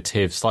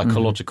 cognitive,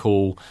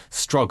 psychological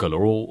struggle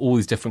or all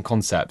these different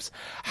concepts.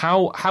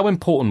 How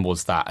important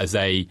was that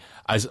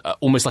as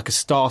almost like a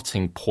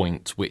starting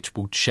point which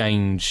will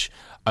change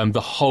the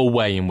whole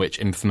way in which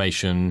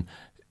information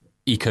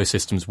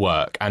ecosystems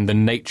work and the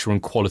nature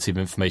and quality of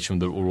information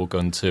that we're all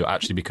going to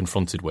actually be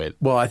confronted with?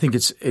 Well, I think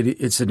it's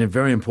a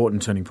very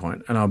important turning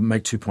point, and I'll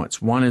make 2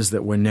 points. One is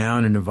that we're now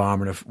in an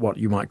environment of what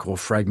you might call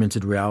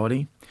fragmented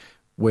reality,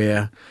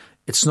 where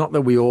it's not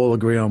that we all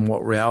agree on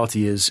what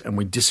reality is and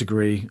we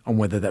disagree on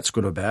whether that's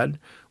good or bad.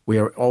 We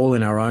are all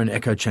in our own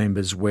echo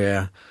chambers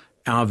where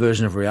our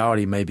version of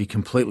reality may be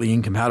completely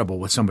incompatible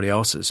with somebody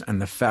else's,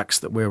 and the facts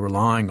that we're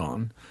relying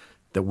on,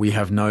 that we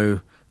have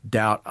no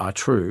doubt are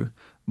true,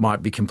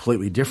 might be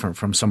completely different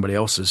from somebody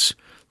else's,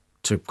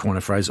 to coin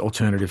a phrase,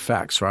 alternative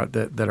facts, right,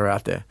 that are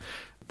out there.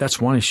 That's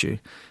one issue.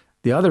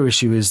 The other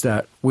issue is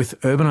that with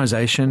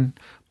urbanization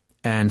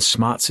and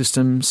smart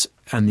systems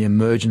and the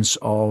emergence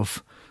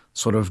of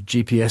sort of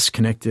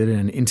GPS-connected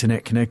and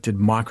internet-connected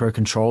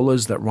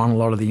microcontrollers that run a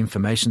lot of the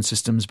information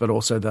systems, but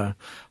also the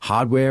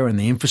hardware and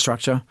the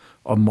infrastructure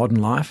of modern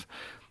life,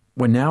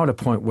 we're now at a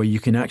point where you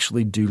can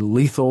actually do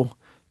lethal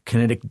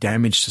kinetic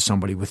damage to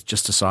somebody with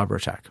just a cyber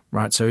attack,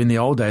 right? So in the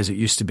old days, it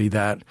used to be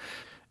that,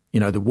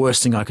 the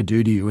worst thing I could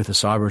do to you with a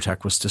cyber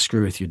attack was to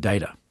screw with your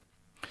data.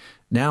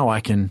 Now I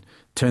can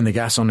turn the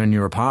gas on in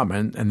your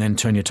apartment and then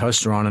turn your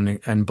toaster on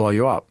and blow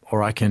you up.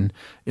 Or I can,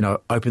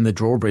 open the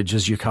drawbridge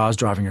as your car's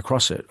driving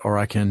across it. Or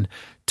I can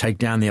take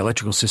down the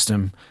electrical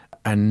system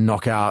and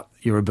knock out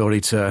your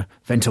ability to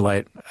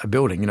ventilate a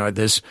building.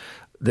 There's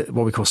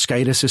what we call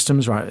SCADA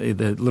systems, right?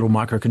 The little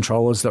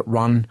microcontrollers that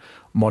run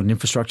modern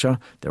infrastructure.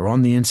 They're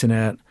on the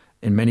internet.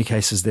 In many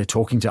cases, they're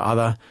talking to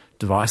other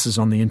devices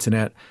on the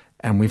internet.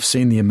 And we've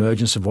seen the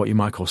emergence of what you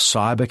might call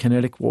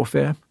cyberkinetic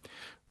warfare,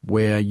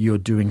 where you're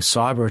doing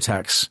cyber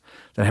attacks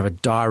that have a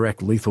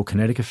direct lethal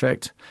kinetic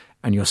effect,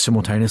 and you're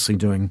simultaneously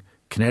doing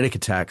kinetic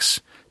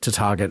attacks to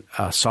target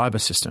a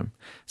cyber system.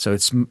 So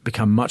it's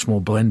become much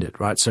more blended,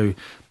 right? So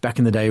back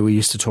in the day, we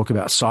used to talk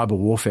about cyber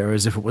warfare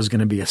as if it was going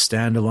to be a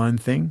standalone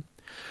thing.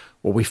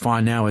 What we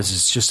find now is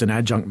it's just an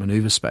adjunct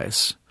maneuver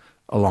space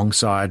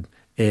alongside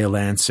air,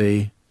 land,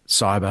 sea,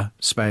 cyber,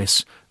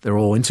 space. They're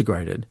all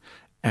integrated.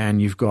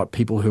 And you've got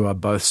people who are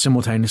both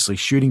simultaneously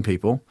shooting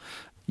people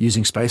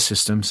using space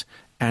systems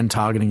and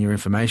targeting your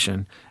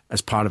information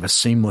as part of a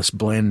seamless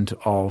blend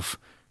of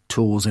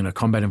tools in a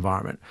combat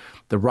environment.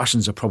 The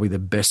Russians are probably the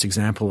best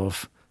example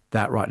of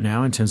that right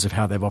now in terms of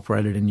how they've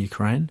operated in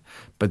Ukraine,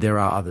 but there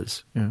are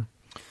others. Yeah.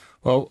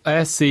 Well,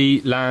 air,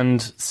 sea,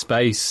 land,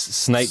 space,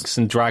 snakes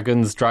and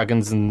dragons,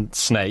 dragons and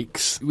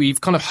snakes. We've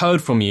kind of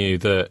heard from you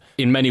that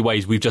in many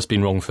ways we've just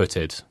been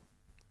wrong-footed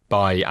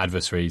by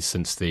adversaries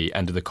since the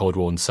end of the Cold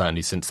War, and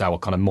certainly since our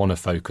kind of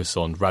monofocus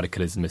on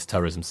radicalism as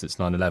terrorism since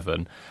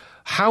 9/11.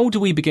 How do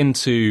we begin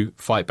to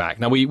fight back?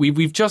 Now,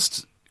 we've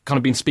just kind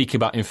of been speaking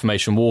about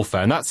information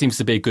warfare, and that seems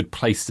to be a good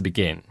place to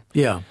begin.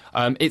 Yeah.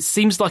 It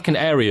seems like an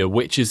area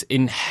which is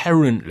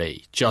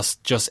inherently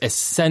just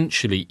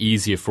essentially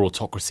easier for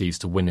autocracies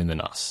to win in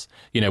than us.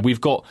 We've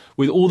got,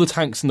 with all the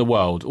tanks in the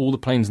world, all the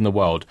planes in the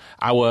world,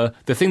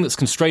 the thing that's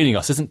constraining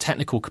us isn't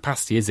technical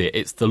capacity, is it?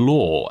 It's the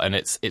law, and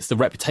it's the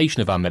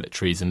reputation of our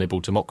militaries and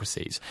liberal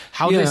democracies.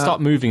 How do they start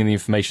moving in the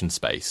information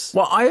space?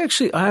 Well, I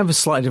have a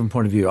slightly different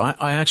point of view.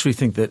 I actually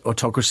think that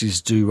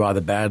autocracies do rather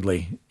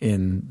badly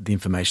in the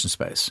information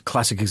space.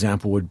 Classic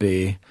example would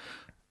be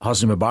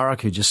Hosni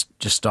Mubarak, who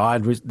just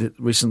died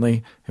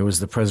recently, who was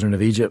the president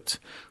of Egypt.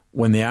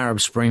 When the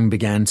Arab Spring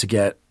began to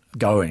get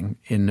going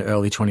in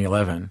early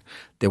 2011,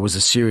 there was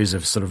a series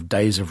of sort of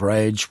days of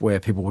rage where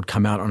people would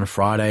come out on a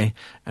Friday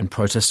and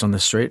protest on the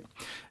street.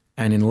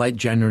 And in late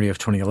January of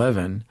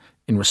 2011,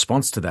 in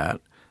response to that,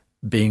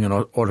 being an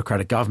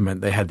autocratic government,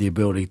 they had the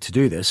ability to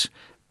do this.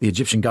 The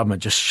Egyptian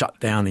government just shut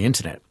down the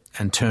internet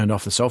and turned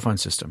off the cell phone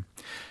system.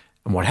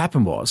 And what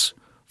happened was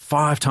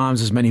 5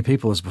 times as many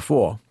people as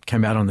before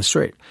came out on the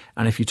street.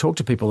 And if you talk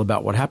to people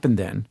about what happened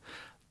then,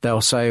 they'll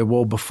say,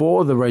 well,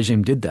 before the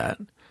regime did that,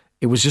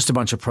 it was just a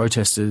bunch of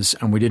protesters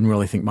and we didn't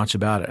really think much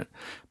about it.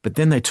 But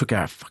then they took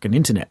our fucking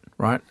internet,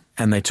 right?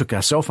 And they took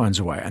our cell phones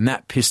away, and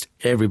that pissed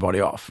everybody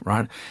off,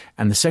 right?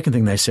 And the second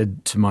thing they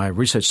said to my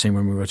research team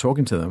when we were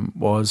talking to them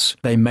was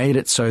they made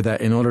it so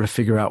that in order to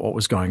figure out what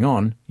was going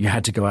on, you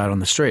had to go out on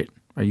the street,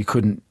 or you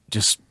couldn't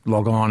just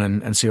log on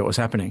and see what was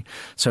happening.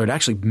 So it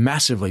actually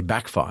massively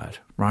backfired,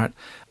 right?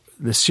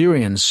 The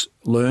Syrians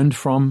learned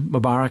from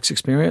Mubarak's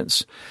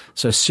experience.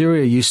 So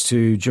Syria used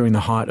to, during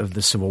the height of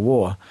the civil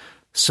war,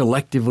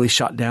 selectively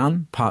shut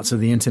down parts of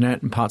the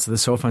internet and parts of the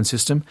cell phone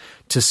system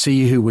to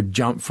see who would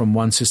jump from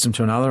one system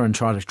to another and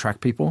try to track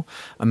people.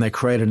 And they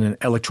created an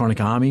electronic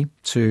army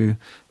to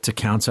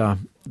counter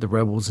the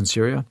rebels in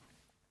Syria.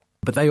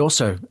 But they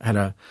also had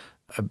a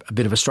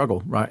bit of a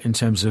struggle, right, in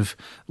terms of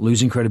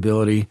losing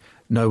credibility,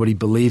 nobody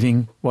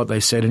believing what they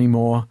said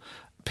anymore,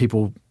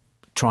 people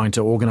trying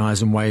to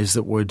organize in ways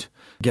that would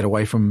get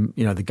away from,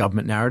 the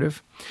government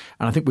narrative.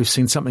 And I think we've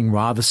seen something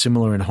rather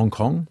similar in Hong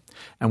Kong,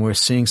 and we're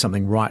seeing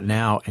something right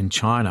now in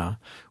China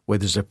where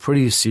there's a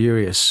pretty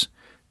serious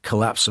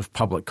collapse of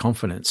public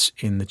confidence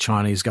in the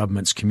Chinese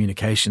government's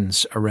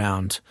communications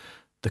around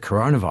the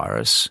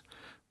coronavirus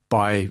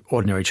by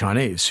ordinary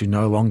Chinese who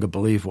no longer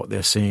believe what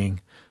they're seeing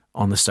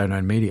on the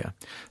state-owned media.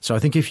 So I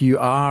think if you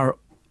are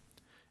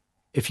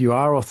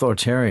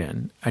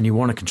authoritarian and you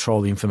want to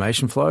control the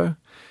information flow,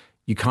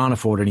 you can't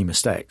afford any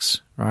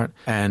mistakes, right?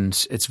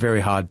 And it's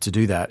very hard to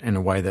do that in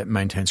a way that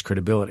maintains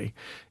credibility.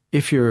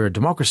 If you're a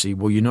democracy,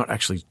 well, you're not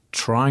actually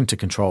trying to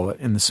control it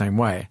in the same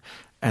way.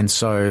 And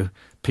so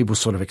people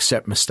sort of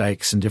accept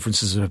mistakes and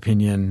differences of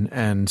opinion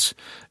and,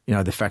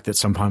 the fact that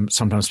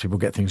sometimes people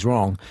get things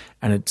wrong,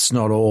 and it's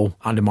not all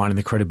undermining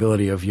the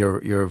credibility of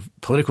your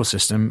political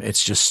system.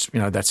 It's just,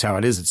 that's how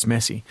it is. It's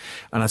messy.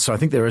 And so I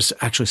think there is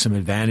actually some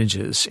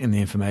advantages in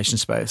the information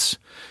space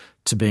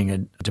to being a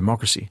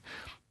democracy.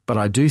 But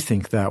I do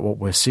think that what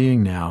we're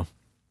seeing now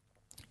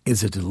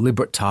is a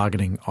deliberate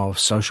targeting of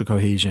social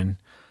cohesion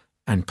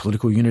and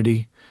political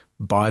unity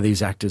by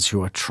these actors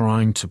who are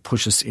trying to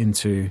push us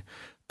into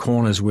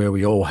corners where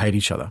we all hate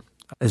each other.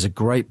 There's a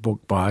great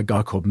book by a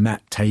guy called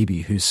Matt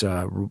Taibbi, who's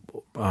a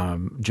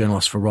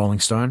journalist for Rolling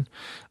Stone.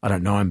 I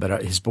don't know him,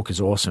 but his book is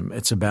awesome.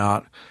 It's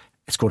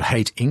called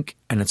Hate Inc.,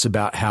 and it's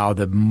about how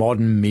the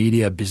modern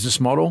media business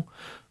model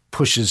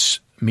pushes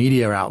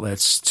media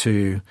outlets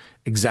to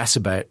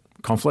exacerbate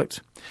conflict.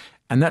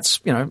 And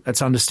that's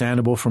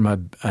understandable from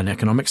an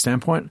economic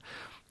standpoint.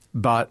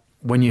 But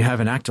when you have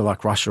an actor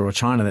like Russia or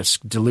China that's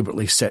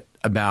deliberately set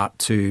about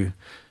to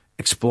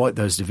exploit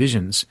those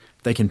divisions,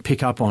 they can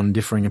pick up on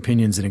differing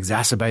opinions and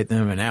exacerbate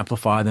them and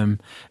amplify them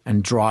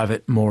and drive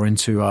it more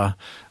into a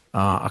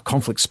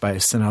conflict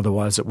space than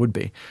otherwise it would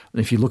be.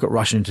 And if you look at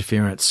Russian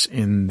interference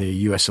in the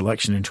US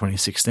election in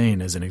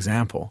 2016 as an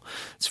example,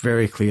 it's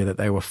very clear that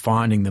they were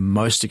finding the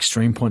most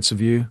extreme points of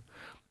view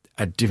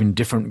at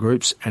different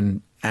groups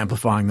and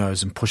amplifying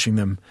those and pushing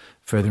them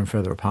further and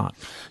further apart.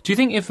 Do you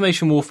think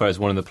information warfare is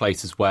one of the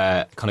places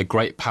where kind of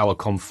great power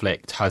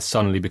conflict has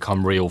suddenly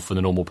become real for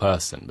the normal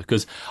person?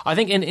 Because I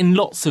think in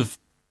lots of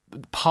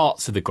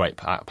parts of the great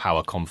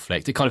power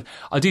conflict,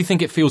 I do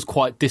think it feels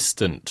quite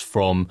distant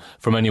from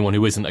anyone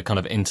who isn't a kind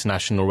of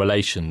international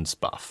relations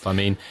buff. I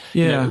mean,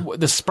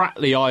 the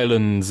Spratly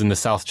Islands in the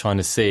South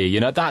China Sea,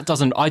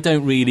 I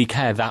don't really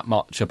care that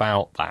much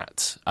about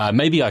that.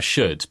 Maybe I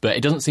should, but it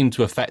doesn't seem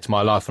to affect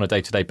my life on a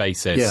day-to-day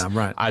basis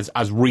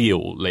as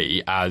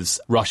really as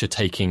Russia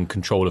taking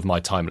control of my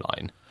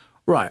timeline.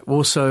 Right.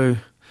 Well, so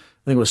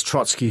I think it was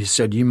Trotsky who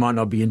said, you might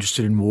not be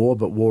interested in war,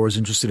 but war is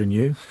interested in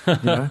you.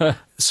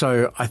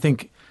 So I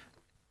think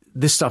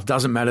this stuff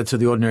doesn't matter to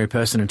the ordinary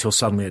person until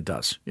suddenly it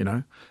does,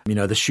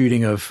 the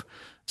shooting of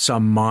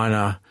some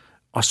minor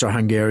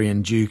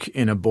Austro-Hungarian duke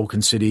in a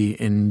Balkan city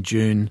in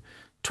June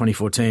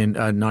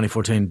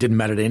 1914 didn't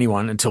matter to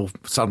anyone until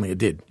suddenly it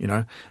did,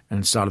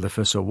 and started the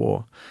First World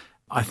War.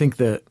 I think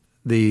that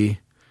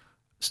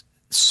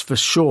for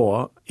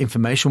sure,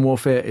 information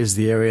warfare is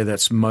the area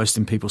that's most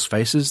in people's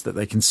faces, that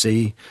they can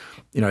see,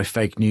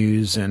 fake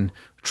news and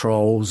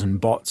trolls and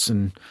bots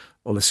and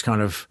all this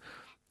kind of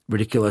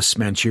ridiculous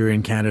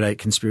Manchurian Candidate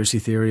conspiracy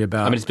theory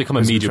about... I mean, it's become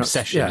a media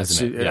obsession,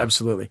 isn't it? Yeah,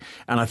 absolutely.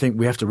 And I think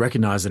we have to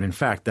recognize that, in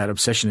fact, that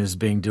obsession is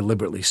being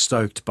deliberately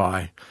stoked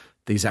by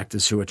these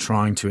actors who are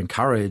trying to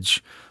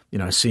encourage,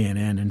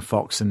 CNN and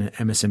Fox and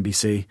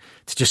MSNBC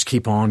to just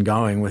keep on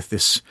going with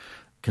this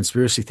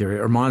conspiracy theory.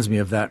 It reminds me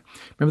of that.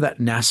 Remember that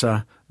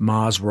NASA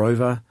Mars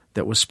rover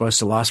that was supposed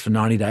to last for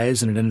 90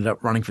 days and it ended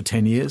up running for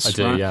 10 years? I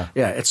do, right? yeah.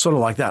 Yeah, it's sort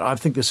of like that. I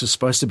think this is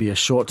supposed to be a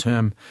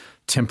short-term,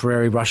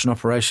 temporary Russian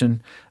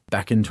operation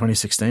back in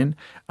 2016.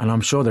 And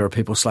I'm sure there are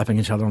people slapping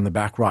each other on the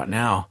back right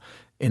now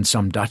in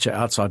some dacha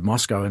outside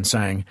Moscow and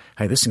saying,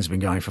 hey, this thing's been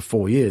going for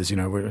 4 years,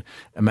 we're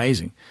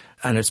amazing.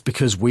 And it's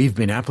because we've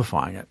been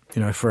amplifying it,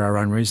 for our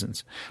own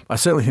reasons. I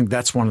certainly think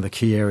that's one of the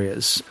key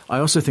areas. I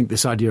also think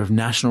this idea of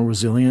national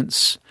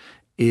resilience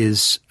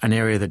is an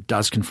area that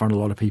does confront a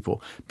lot of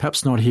people.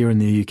 Perhaps not here in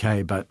the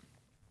UK, but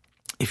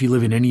if you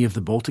live in any of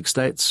the Baltic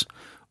states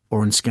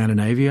or in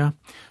Scandinavia,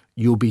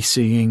 you'll be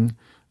seeing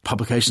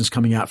publications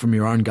coming out from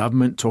your own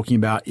government talking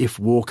about if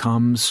war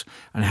comes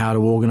and how to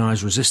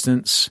organize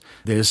resistance.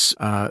 There's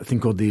a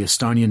thing called the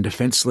Estonian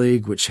Defense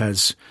League, which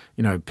has,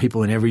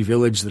 people in every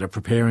village that are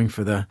preparing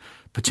for the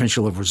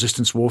potential of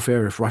resistance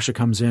warfare if Russia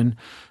comes in.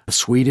 The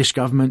Swedish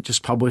government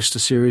just published a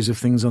series of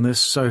things on this.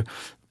 So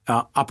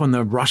up on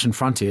the Russian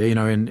frontier,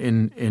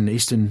 in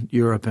Eastern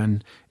Europe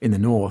and in the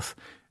North,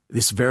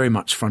 this very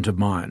much front of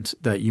mind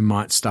that you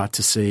might start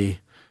to see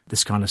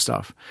this kind of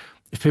stuff.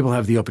 If people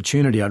have the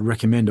opportunity, I'd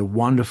recommend a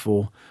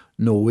wonderful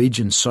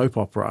Norwegian soap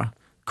opera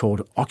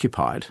called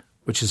Occupied,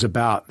 which is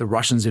about the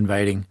Russians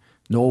invading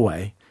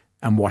Norway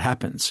and what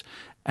happens.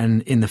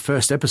 And in the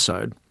first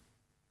episode,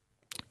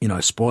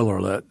 spoiler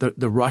alert,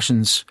 the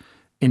Russians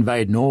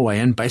invade Norway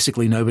and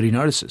basically nobody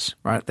notices,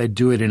 right? They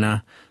do it in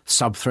a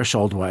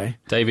sub-threshold way.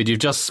 David, you've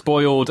just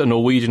spoiled a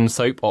Norwegian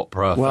soap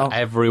opera for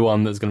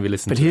everyone that's going to be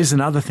listening to it. But here's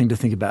another thing to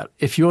think about.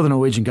 If you're the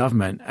Norwegian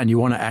government and you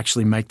want to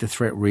actually make the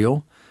threat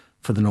real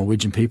for the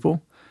Norwegian people,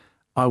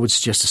 I would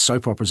suggest a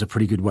soap opera is a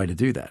pretty good way to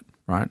do that,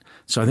 right?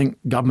 So I think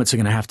governments are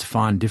going to have to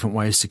find different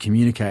ways to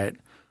communicate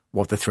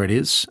what the threat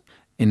is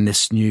in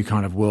this new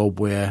kind of world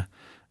where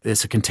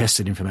there's a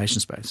contested information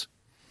space.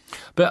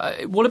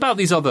 But what about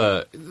these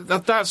other...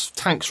 That's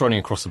tanks running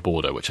across the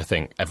border, which I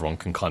think everyone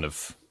can kind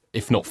of,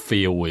 if not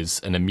feel is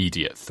an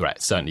immediate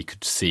threat, certainly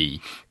could see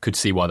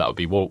why that would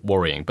be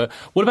worrying. But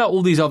what about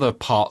all these other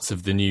parts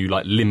of the new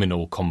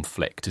liminal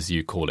conflict, as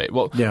you call it?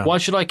 Why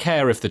should I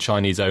care if the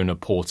Chinese own a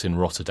port in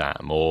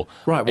Rotterdam or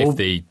if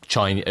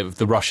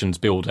the Russians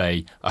build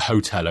a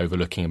hotel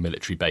overlooking a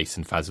military base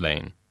in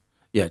Faslane?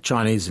 Yeah,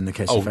 Chinese in the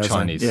case of Faslane.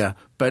 Chinese. Yeah,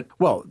 but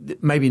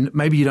maybe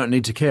you don't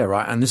need to care,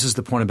 right? And this is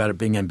the point about it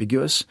being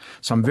ambiguous.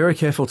 So I'm very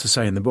careful to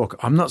say in the book,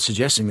 I'm not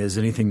suggesting there's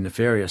anything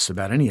nefarious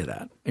about any of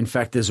that. In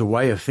fact, there's a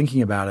way of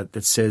thinking about it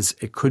that says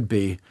it could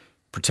be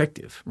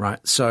protective, right?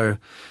 So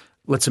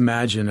let's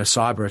imagine a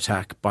cyber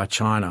attack by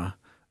China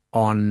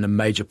on the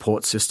major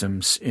port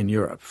systems in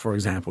Europe, for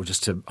example,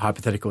 just a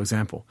hypothetical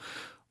example.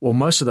 Well,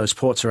 most of those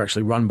ports are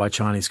actually run by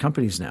Chinese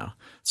companies now.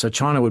 So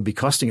China would be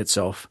costing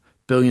itself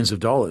billions of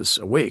dollars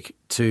a week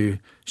to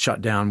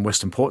shut down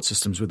Western port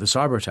systems with a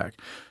cyber attack.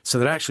 So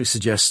that actually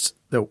suggests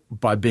that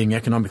by being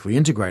economically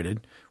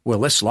integrated, we're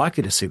less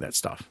likely to see that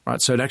stuff,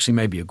 right? So it actually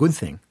may be a good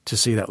thing to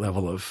see that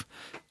level of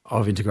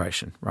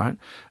integration, right?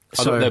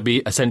 So they'd be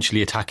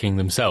essentially attacking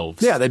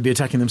themselves. Yeah, they'd be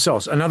attacking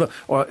themselves.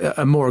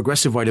 A more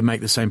aggressive way to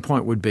make the same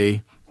point would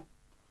be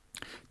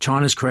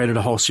China's created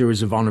a whole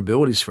series of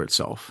vulnerabilities for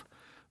itself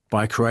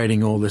by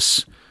creating all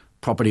this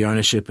property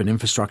ownership and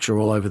infrastructure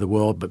all over the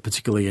world, but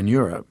particularly in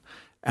Europe.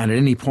 And at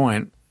any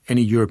point,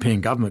 any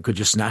European government could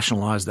just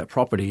nationalize that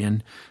property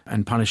and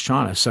punish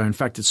China. So in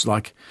fact, it's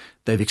like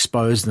they've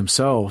exposed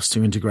themselves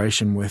to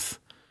integration with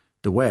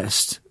the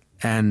West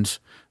and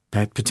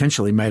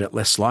potentially made it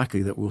less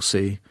likely that we'll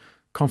see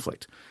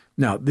conflict.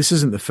 Now, this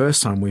isn't the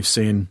first time we've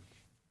seen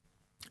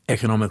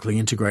economically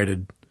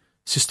integrated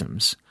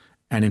systems.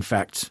 And in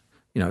fact,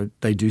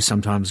 they do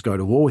sometimes go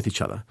to war with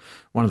each other.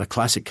 One of the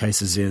classic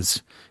cases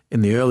is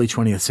in the early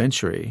 20th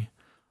century,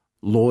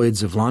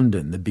 Lloyd's of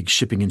London, the big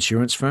shipping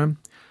insurance firm,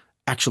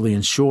 actually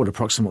insured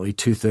approximately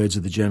 2/3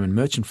 of the German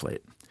merchant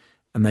fleet.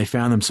 And they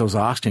found themselves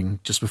asking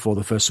just before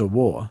the First World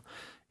War,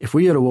 if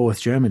we go to war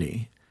with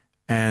Germany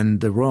and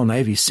the Royal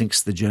Navy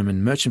sinks the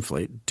German merchant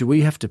fleet, do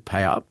we have to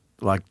pay up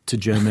to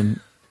German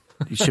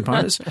ship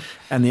owners?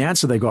 And the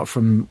answer they got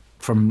from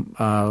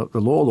the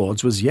law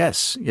lords was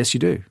yes, you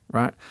do,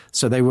 right?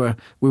 So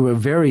we were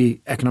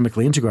very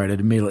economically integrated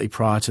immediately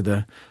prior to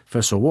the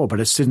First World War, but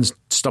it didn't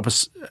stop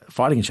us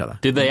fighting each other.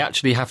 Did they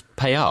actually have to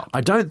pay up?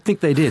 I don't think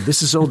they did.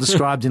 This is all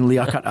described in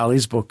Liaquat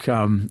Ali's book,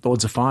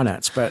 Lords of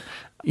Finance. But,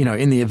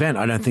 in the event,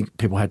 I don't think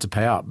people had to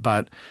pay up.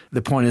 But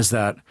the point is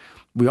that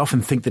we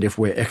often think that if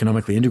we're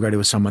economically integrated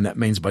with someone, that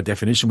means by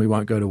definition we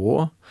won't go to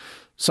war.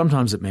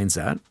 Sometimes it means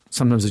that.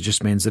 Sometimes it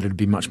just means that it'd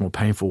be much more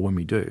painful when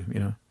we do,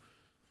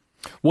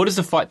 What does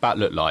the fight back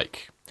look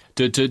like?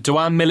 Do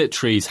our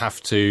militaries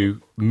have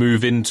to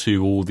move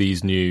into all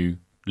these new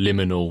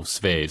liminal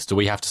spheres? Do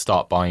we have to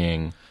start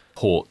buying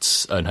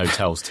ports and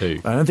hotels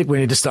too? I don't think we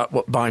need to start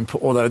buying,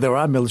 although there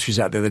are militaries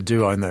out there that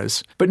do own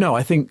those. But no,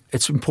 I think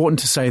it's important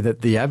to say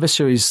that the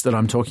adversaries that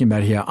I'm talking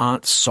about here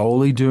aren't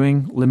solely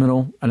doing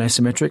liminal and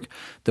asymmetric.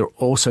 They're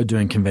also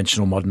doing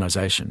conventional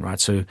modernization, right?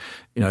 So,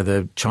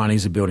 the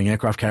Chinese are building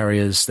aircraft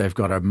carriers. They've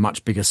got a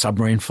much bigger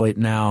submarine fleet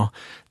now.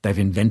 They've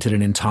invented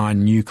an entire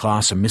new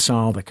class of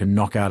missile that can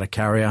knock out a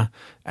carrier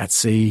at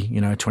sea,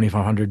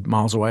 2,500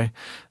 miles away.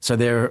 So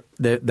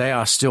they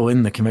are still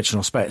in the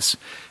conventional space.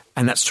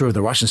 And that's true of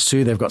the Russians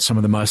too. They've got some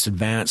of the most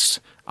advanced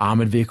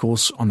armored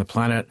vehicles on the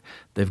planet.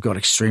 They've got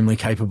extremely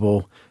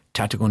capable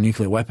tactical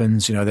nuclear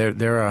weapons.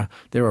 They're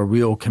a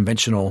real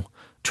conventional,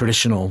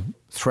 traditional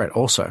threat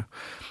also.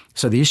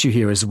 So the issue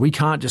here is we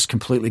can't just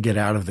completely get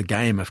out of the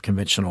game of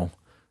conventional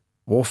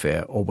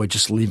warfare, or we're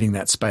just leaving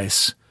that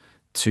space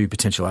to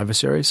potential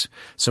adversaries.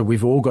 So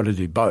we've all got to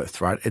do both,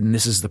 right? And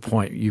this is the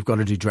point. You've got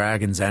to do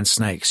dragons and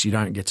snakes. You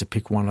don't get to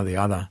pick one or the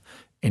other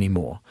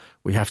anymore.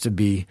 We have to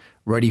be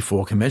ready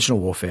for conventional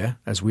warfare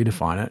as we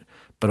define it,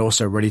 but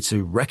also ready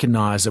to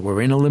recognize that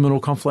we're in a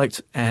liminal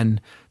conflict and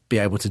be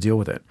able to deal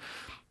with it.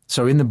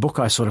 So in the book,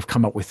 I sort of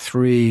come up with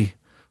 3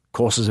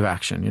 courses of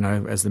action,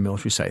 as the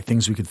military say,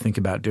 things we could think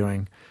about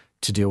doing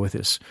to deal with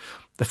this.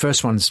 The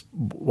first one's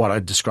what I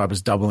describe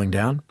as doubling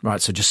down,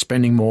 right? So just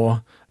spending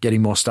more,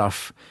 getting more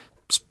stuff,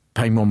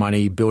 paying more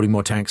money, building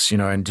more tanks,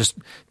 and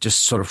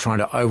just sort of trying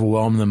to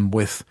overwhelm them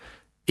with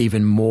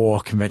even more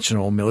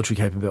conventional military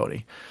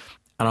capability.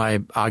 And I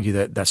argue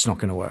that that's not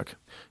going to work.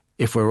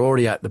 If we're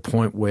already at the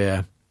point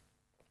where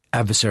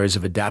adversaries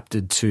have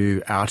adapted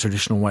to our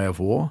traditional way of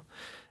war,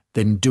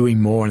 then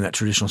doing more in that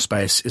traditional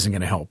space isn't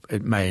going to help.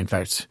 It may, in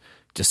fact,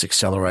 just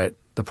accelerate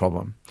the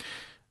problem.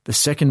 The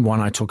second one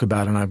I talk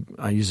about, and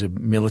I use a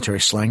military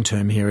slang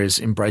term here, is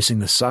embracing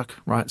the suck,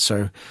 right?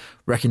 So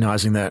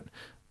recognizing that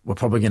we're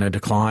probably going to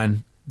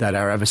decline, that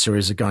our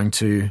adversaries are going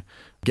to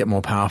get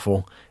more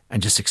powerful,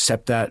 and just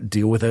accept that,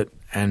 deal with it,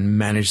 and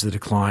manage the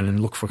decline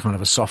and look for kind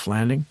of a soft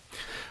landing.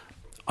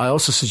 I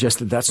also suggest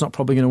that that's not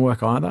probably going to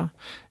work either.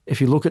 If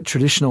you look at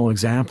traditional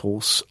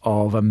examples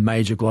of a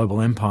major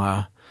global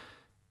empire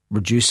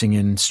reducing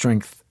in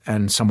strength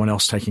and someone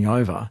else taking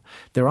over,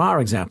 there are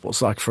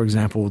examples, like, for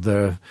example,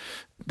 the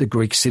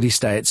Greek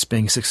city-states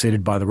being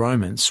succeeded by the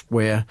Romans,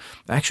 where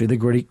actually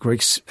the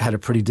Greeks had a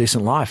pretty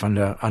decent life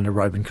under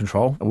Roman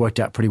control. It worked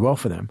out pretty well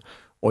for them.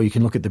 Or you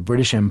can look at the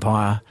British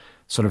Empire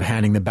sort of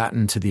handing the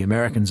baton to the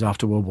Americans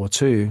after World War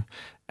II,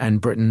 and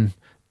Britain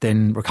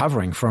then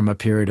recovering from a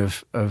period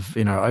of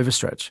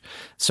overstretch.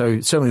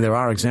 So certainly there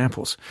are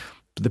examples.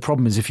 But the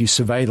problem is if you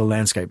survey the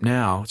landscape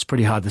now, it's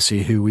pretty hard to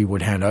see who we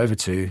would hand over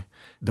to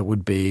that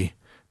would be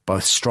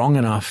both strong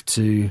enough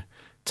to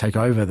take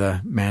over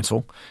the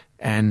mantle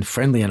and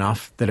friendly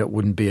enough that it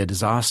wouldn't be a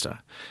disaster.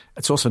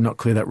 It's also not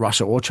clear that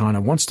Russia or China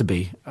wants to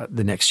be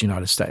the next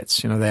United States.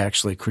 They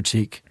actually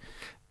critique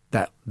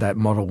that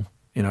model,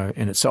 in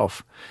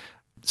itself.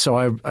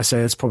 So I say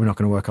it's probably not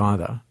going to work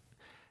either.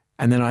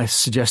 And then I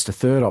suggest a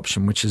third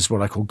option, which is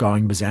what I call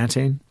going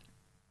Byzantine.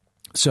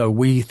 So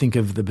we think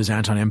of the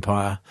Byzantine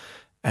Empire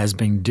as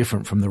being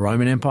different from the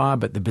Roman Empire,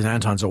 but the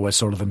Byzantines always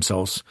thought of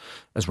themselves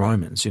as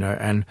Romans,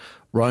 and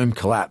Rome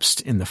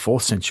collapsed in the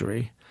 4th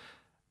century.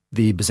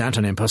 The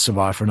Byzantine Empire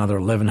survived for another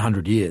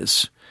 1,100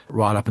 years,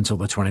 right up until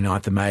the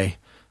 29th of May,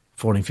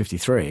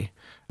 1453.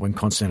 When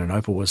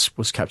Constantinople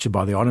was captured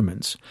by the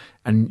Ottomans.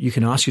 And you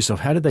can ask yourself,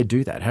 how did they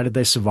do that? How did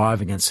they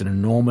survive against an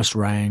enormous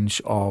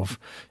range of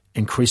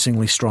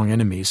increasingly strong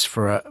enemies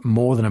for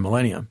more than a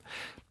millennium?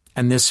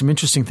 And there's some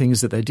interesting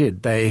things that they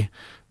did. They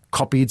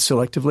copied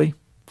selectively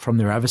from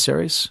their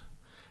adversaries.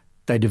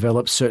 They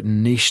developed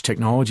certain niche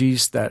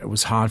technologies that it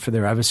was hard for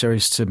their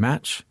adversaries to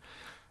match.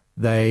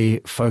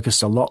 They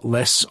focused a lot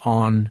less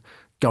on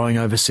going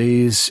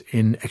overseas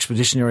in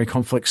expeditionary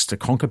conflicts to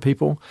conquer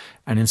people,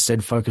 and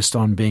instead focused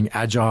on being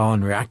agile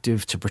and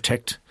reactive to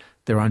protect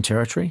their own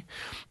territory.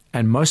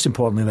 And most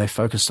importantly, they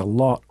focused a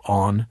lot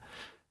on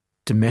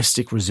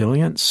domestic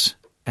resilience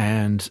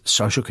and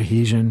social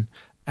cohesion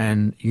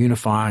and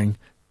unifying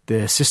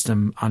their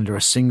system under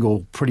a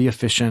single, pretty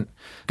efficient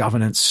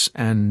governance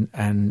and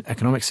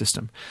economic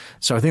system.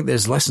 So I think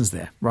there's lessons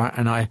there, right?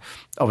 And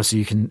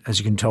obviously as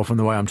you can tell from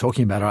the way I'm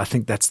talking about it, I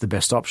think that's the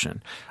best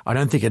option. I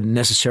don't think it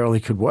necessarily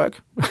could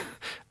work.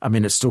 I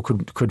mean, it still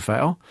could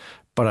fail,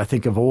 but I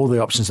think of all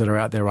the options that are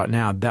out there right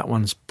now, that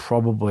one's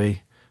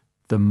probably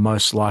the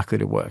most likely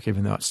to work,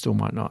 even though it still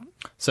might not.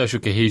 Social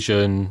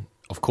cohesion,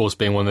 of course,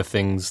 being one of the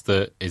things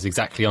that is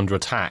exactly under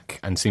attack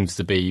and seems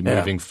to be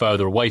moving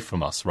further away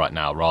from us right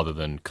now rather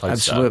than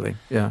closer. Absolutely,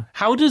 yeah.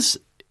 How does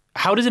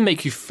it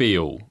make you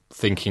feel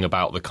thinking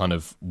about the kind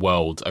of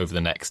world over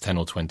the next 10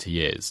 or 20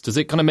 years? Does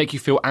it kind of make you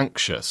feel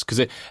anxious? Because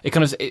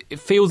it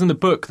feels in the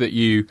book that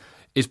you're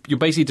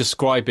basically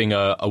describing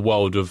a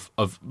world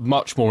of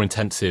much more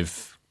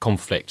intensive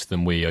conflict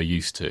than we are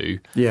used to,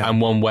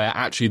 and one where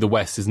actually the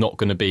West is not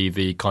going to be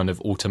the kind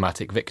of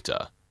automatic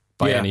victor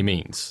by any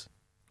means.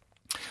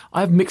 I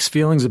have mixed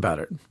feelings about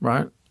it,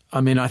 right?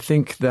 I mean, I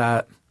think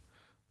that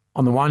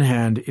on the one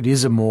hand, it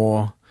is a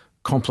more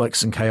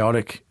complex and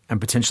chaotic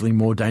and potentially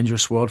more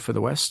dangerous world for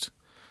the West.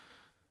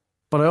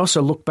 But I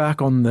also look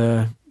back on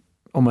the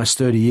almost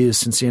 30 years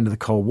since the end of the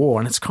Cold War,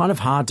 and it's kind of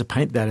hard to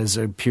paint that as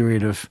a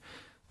period of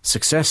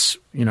success,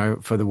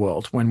 for the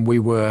world when we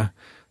were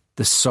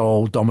the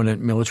sole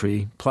dominant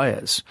military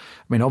players.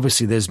 I mean,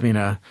 obviously there's been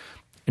an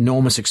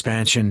enormous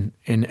expansion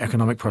in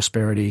economic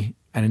prosperity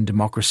and in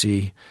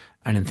democracy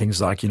and in things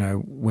like,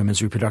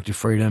 women's reproductive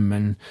freedom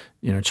and,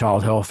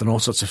 child health and all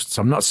sorts of.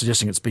 So I'm not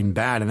suggesting it's been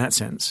bad in that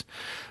sense.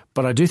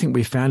 But I do think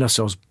we found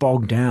ourselves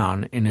bogged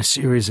down in a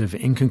series of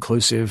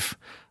inconclusive,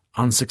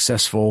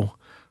 unsuccessful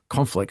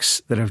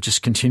conflicts that have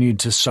just continued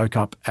to soak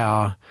up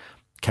our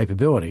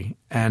capability.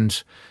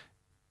 And,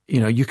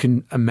 you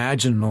can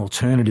imagine an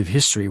alternative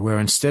history where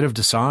instead of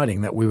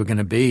deciding that we were going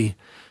to be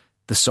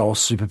the sole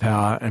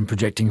superpower and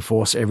projecting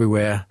force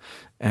everywhere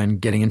and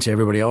getting into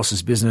everybody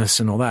else's business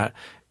and all that,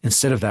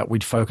 instead of that,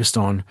 we'd focused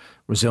on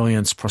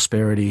resilience,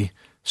 prosperity,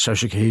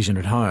 social cohesion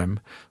at home.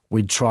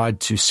 We'd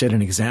tried to set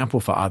an example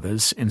for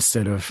others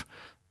instead of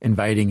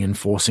invading and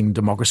forcing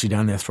democracy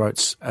down their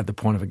throats at the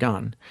point of a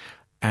gun.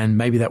 And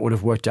maybe that would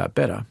have worked out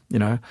better,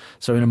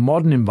 So in a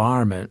modern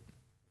environment,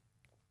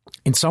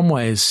 in some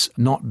ways,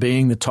 not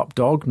being the top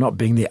dog, not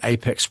being the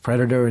apex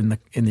predator in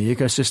the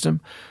ecosystem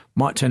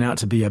might turn out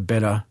to be a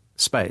better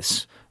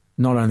space,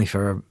 not only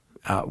for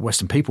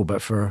Western people,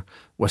 but for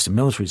Western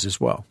militaries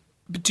as well.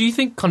 But do you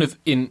think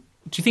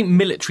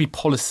military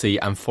policy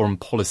and foreign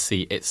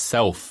policy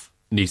itself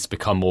needs to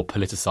become more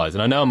politicized?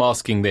 And I know I'm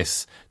asking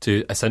this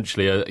to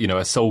essentially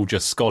a soldier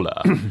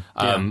scholar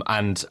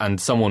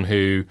and someone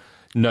who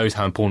knows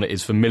how important it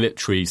is for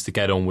militaries to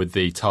get on with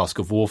the task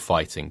of war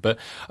fighting. But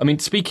I mean,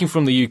 speaking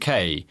from the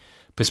UK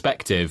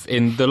perspective,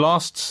 in the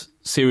last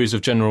series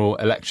of general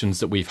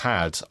elections that we've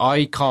had,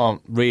 I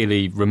can't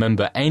really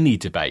remember any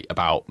debate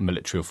about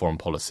military or foreign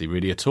policy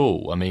really at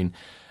all. I mean,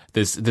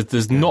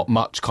 there's not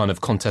much kind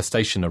of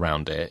contestation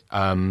around it.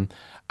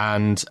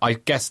 And I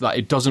guess that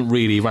it doesn't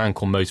really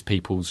rank on most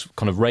people's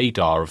kind of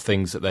radar of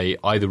things that they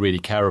either really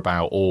care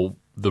about or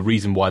the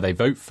reason why they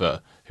vote for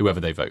whoever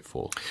they vote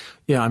for.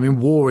 Yeah, I mean,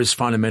 war is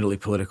fundamentally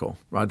political,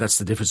 right? That's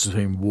the difference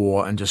between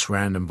war and just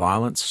random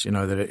violence,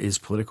 that it is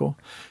political.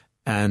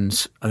 And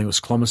I think it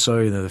was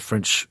Clemenceau, the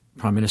French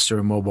Prime Minister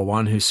in World War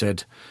I, who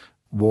said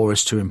war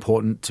is too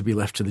important to be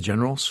left to the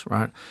generals,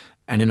 right?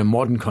 And in a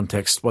modern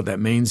context, what that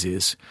means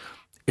is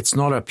it's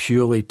not a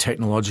purely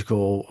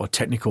technological or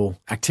technical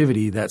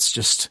activity that's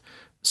just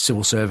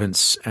civil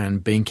servants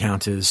and bean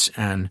counters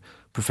and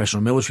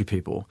professional military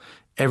people.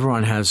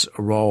 Everyone has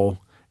a role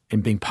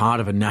in being part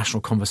of a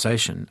national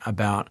conversation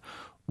about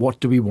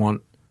what do we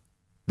want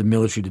the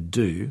military to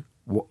do,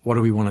 what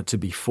do we want it to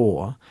be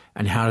for,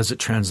 and how does it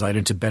translate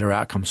into better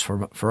outcomes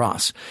for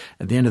us.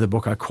 At the end of the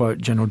book, I quote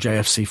General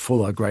J.F.C.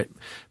 Fuller, great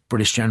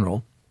British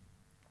general,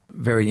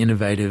 very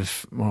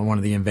innovative, one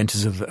of the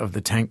inventors of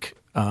the tank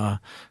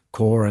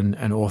corps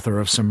and author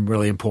of some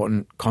really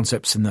important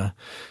concepts in the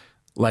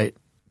late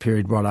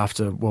period right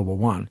after World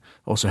War I.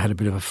 Also had a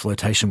bit of a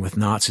flirtation with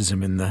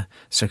Nazism in the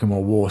Second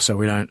World War, so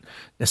we don't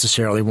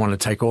necessarily want to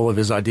take all of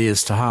his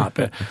ideas to heart.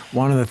 But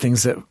one of the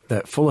things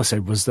that Fuller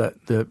said was that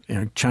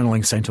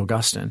channeling St.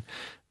 Augustine,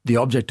 the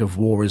object of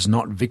war is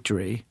not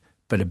victory,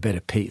 but a better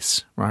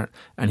peace, right?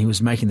 And he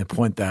was making the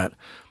point that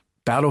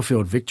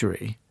battlefield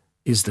victory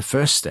is the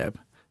first step.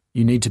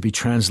 You need to be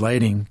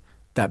translating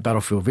that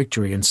battlefield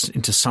victory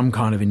into some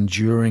kind of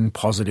enduring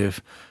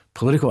positive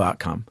political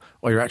outcome,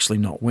 or you're actually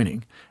not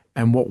winning.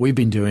 And what we've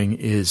been doing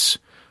is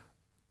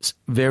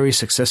very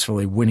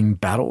successfully winning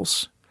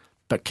battles,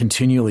 but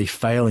continually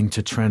failing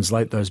to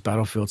translate those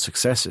battlefield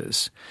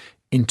successes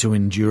into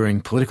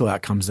enduring political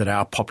outcomes that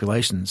our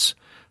populations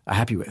are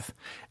happy with.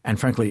 And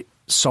frankly,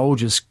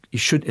 soldiers,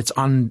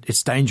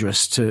 it's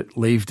dangerous to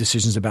leave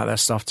decisions about that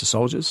stuff to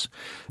soldiers.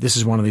 This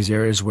is one of these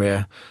areas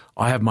where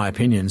I have my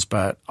opinions,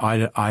 but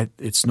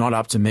it's not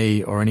up to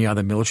me or any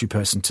other military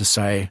person to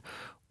say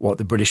what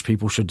the British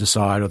people should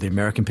decide or the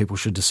American people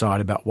should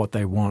decide about what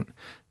they want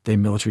their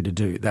military to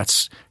do.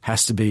 That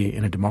has to be,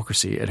 in a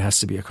democracy, it has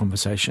to be a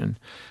conversation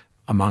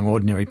among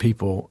ordinary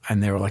people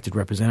and their elected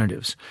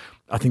representatives.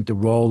 I think the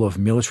role of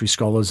military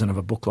scholars and of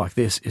a book like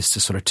this is to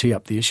sort of tee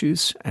up the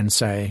issues and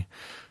say,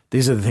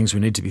 these are the things we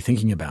need to be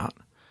thinking about,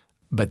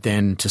 but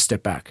then to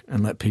step back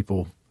and let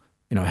people,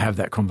 have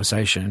that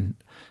conversation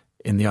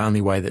in the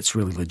only way that's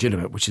really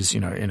legitimate, which is,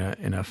 in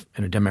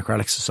a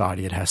democratic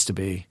society, it has to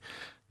be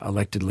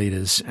elected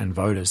leaders and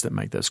voters that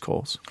make those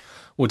calls.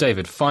 Well,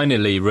 David,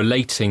 finally,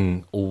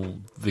 relating all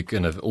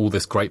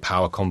this great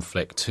power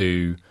conflict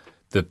to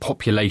the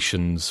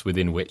populations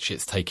within which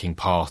it's taking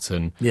part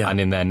and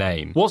in their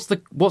name, what's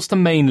the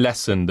main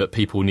lesson that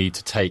people need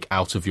to take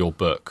out of your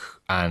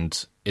book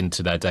and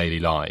into their daily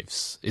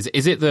lives?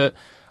 Is it that,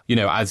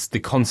 as the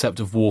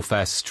concept of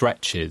warfare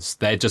stretches,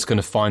 they're just going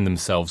to find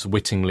themselves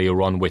wittingly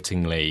or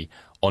unwittingly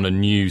on a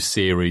new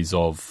series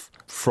of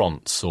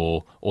fronts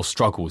or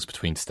struggles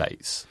between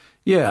states?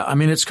 Yeah, I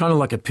mean, it's kind of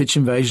like a pitch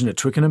invasion at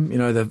Twickenham.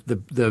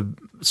 The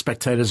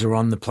spectators are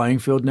on the playing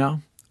field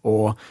now,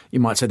 or you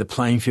might say the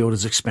playing field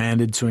has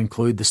expanded to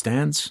include the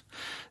stands.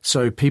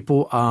 So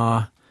people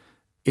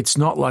it's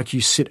not like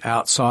you sit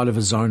outside of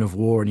a zone of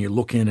war and you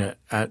look in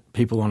at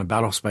people on a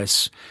battle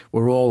space.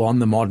 We're all on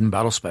the modern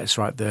battle space,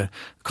 right? The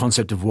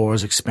concept of war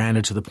has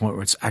expanded to the point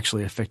where it's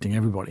actually affecting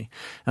everybody.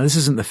 Now, this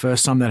isn't the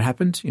first time that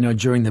happened.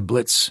 During the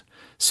Blitz,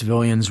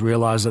 civilians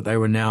realized that they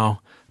were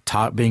now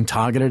being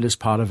targeted as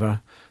part of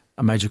a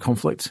major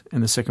conflict in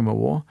the Second World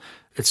War.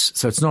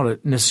 It's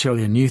not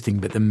necessarily a new thing,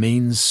 but the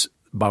means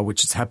by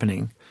which it's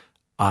happening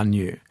are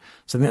new.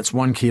 So I think that's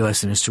one key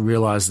lesson, is to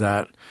realize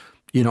that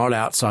you're not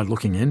outside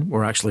looking in.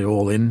 We're actually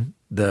all in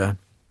the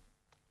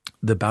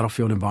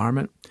battlefield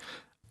environment.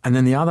 And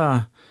then the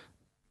other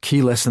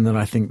key lesson that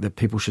I think that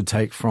people should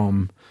take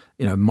from,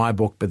 my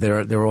book, but there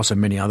are also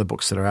many other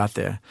books that are out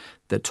there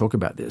that talk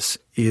about this,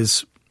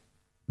 is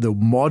the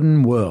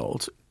modern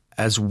world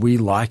as we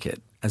like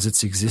it, as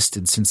it's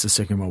existed since the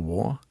Second World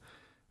War.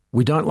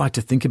 We don't like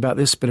to think about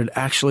this, but it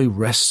actually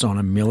rests on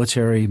a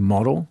military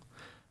model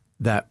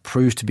that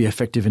proved to be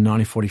effective in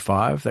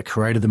 1945, that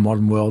created the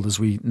modern world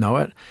as we know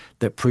it,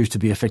 that proved to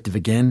be effective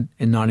again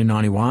in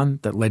 1991,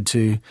 that led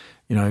to,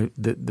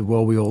 the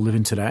world we all live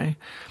in today.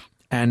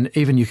 And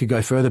even you could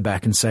go further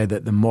back and say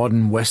that the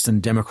modern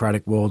Western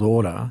democratic world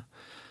order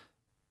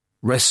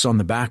rests on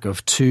the back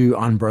of 2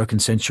 unbroken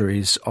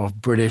centuries of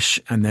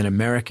British and then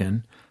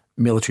American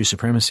military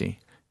supremacy,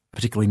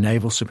 particularly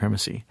naval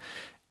supremacy.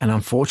 And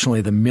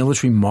unfortunately, the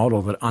military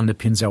model that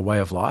underpins our way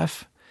of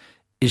life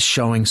is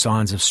showing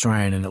signs of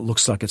strain, and it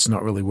looks like it's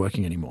not really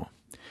working anymore.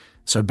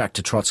 So back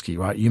to Trotsky,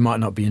 right? You might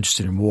not be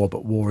interested in war,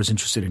 but war is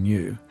interested in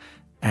you.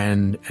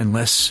 And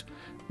unless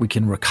we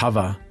can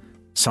recover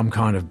some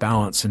kind of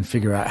balance and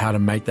figure out how to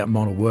make that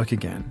model work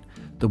again,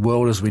 the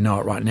world as we know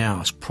it right now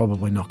is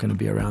probably not going to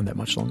be around that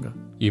much longer.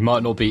 You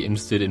might not be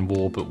interested in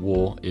war, but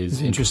war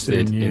is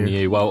interested in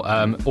you. Well,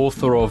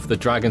 author of The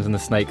Dragons and the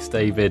Snakes,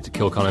 David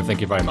Kilcullen,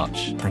 thank you very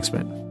much. Thanks,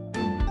 Ben.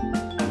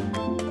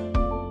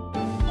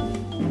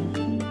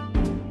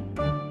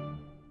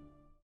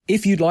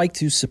 If you'd like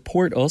to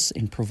support us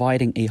in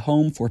providing a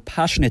home for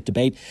passionate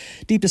debate,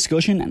 deep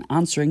discussion and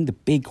answering the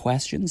big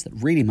questions that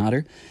really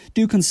matter,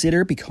 do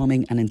consider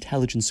becoming an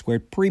Intelligence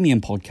Squared Premium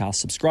Podcast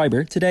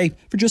subscriber today.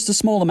 For just a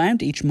small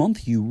amount each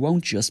month, you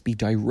won't just be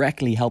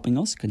directly helping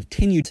us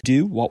continue to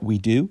do what we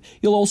do,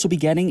 you'll also be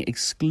getting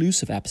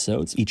exclusive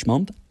episodes each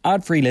month,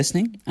 ad-free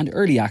listening and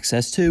early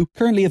access to,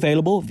 currently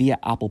available via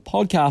Apple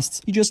Podcasts.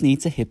 You just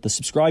need to hit the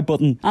subscribe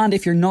button. And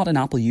if you're not an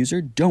Apple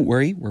user, don't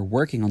worry, we're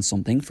working on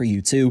something for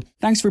you too.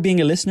 Thanks for being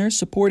a listener,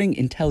 supporting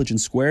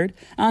Intelligence Squared,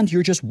 and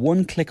you're just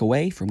one click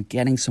away from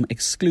getting some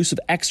exclusive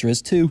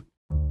extras too.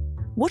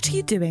 What are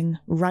you doing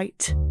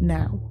right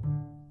now?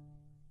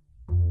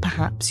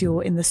 Perhaps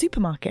you're in the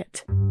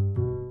supermarket.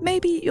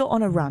 Maybe you're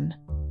on a run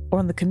or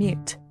on the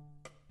commute.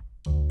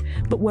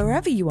 But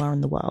wherever you are in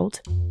the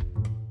world,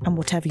 and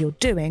whatever you're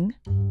doing,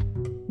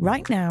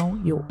 right now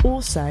you're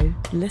also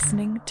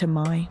listening to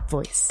my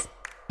voice.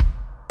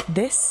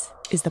 This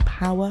is the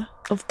power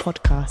of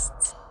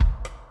podcasts.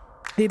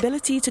 The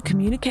ability to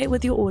communicate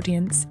with your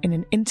audience in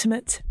an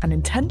intimate and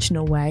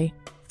intentional way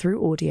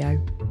through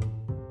audio.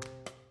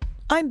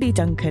 I'm Bea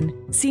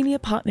Duncan, Senior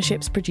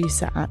Partnerships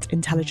Producer at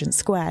Intelligence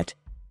Squared.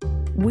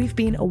 We've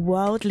been a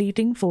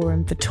world-leading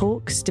forum for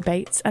talks,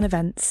 debates and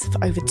events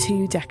for over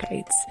 2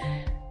 decades.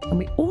 And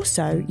we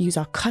also use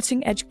our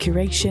cutting-edge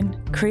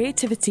curation,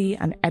 creativity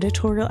and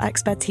editorial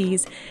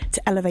expertise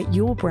to elevate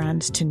your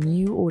brand to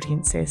new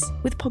audiences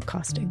with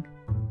podcasting.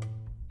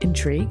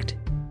 Intrigued?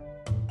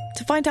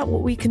 To find out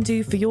what we can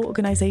do for your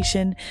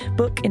organisation,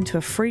 book into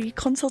a free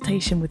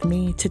consultation with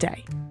me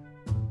today.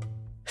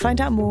 Find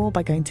out more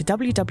by going to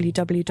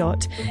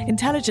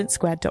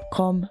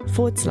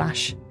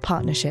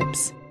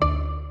www.intelligencesquared.com/partnerships.